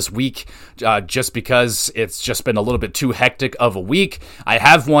GamerCast this week, just because it's just been a little bit too hectic of a week. I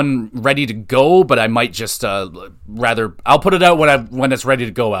have one ready to go, but I might just I'll put it out when it's ready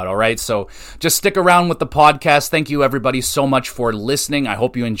to go out, all right? So just stick around with the podcast. Thank you, everybody, so much for listening. I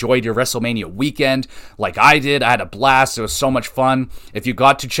hope you enjoyed your WrestleMania weekend like I did. I had a blast. It was so much fun. If you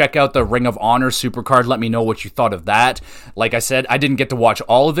got to check out the Ring of Honor Supercard, let me know what you thought of that. Like I said, I didn't get to watch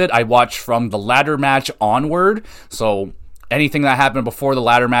all of it. I watched from the ladder match onward, so anything that happened before the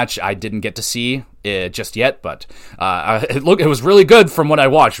ladder match I didn't get to see just yet, but it was really good from what I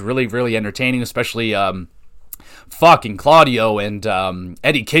watched. Really, really entertaining, especially fucking Claudio and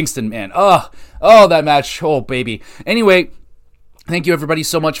Eddie Kingston, man. Oh, that match, oh baby. Anyway, thank you everybody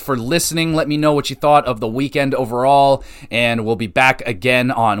so much for listening. Let me know what you thought of the weekend overall, and we'll be back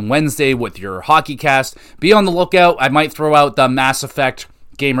again on Wednesday with your hockey cast. Be on the lookout. I might throw out the Mass Effect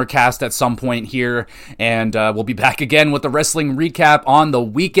GamerCast at some point here, and we'll be back again with the wrestling recap on the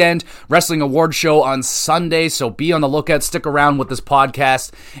weekend, Wrestling Award Show on Sunday, so be on the lookout, stick around with this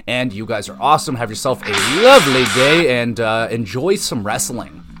podcast, and you guys are awesome. Have yourself a lovely day, and enjoy some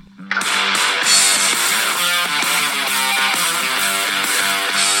wrestling.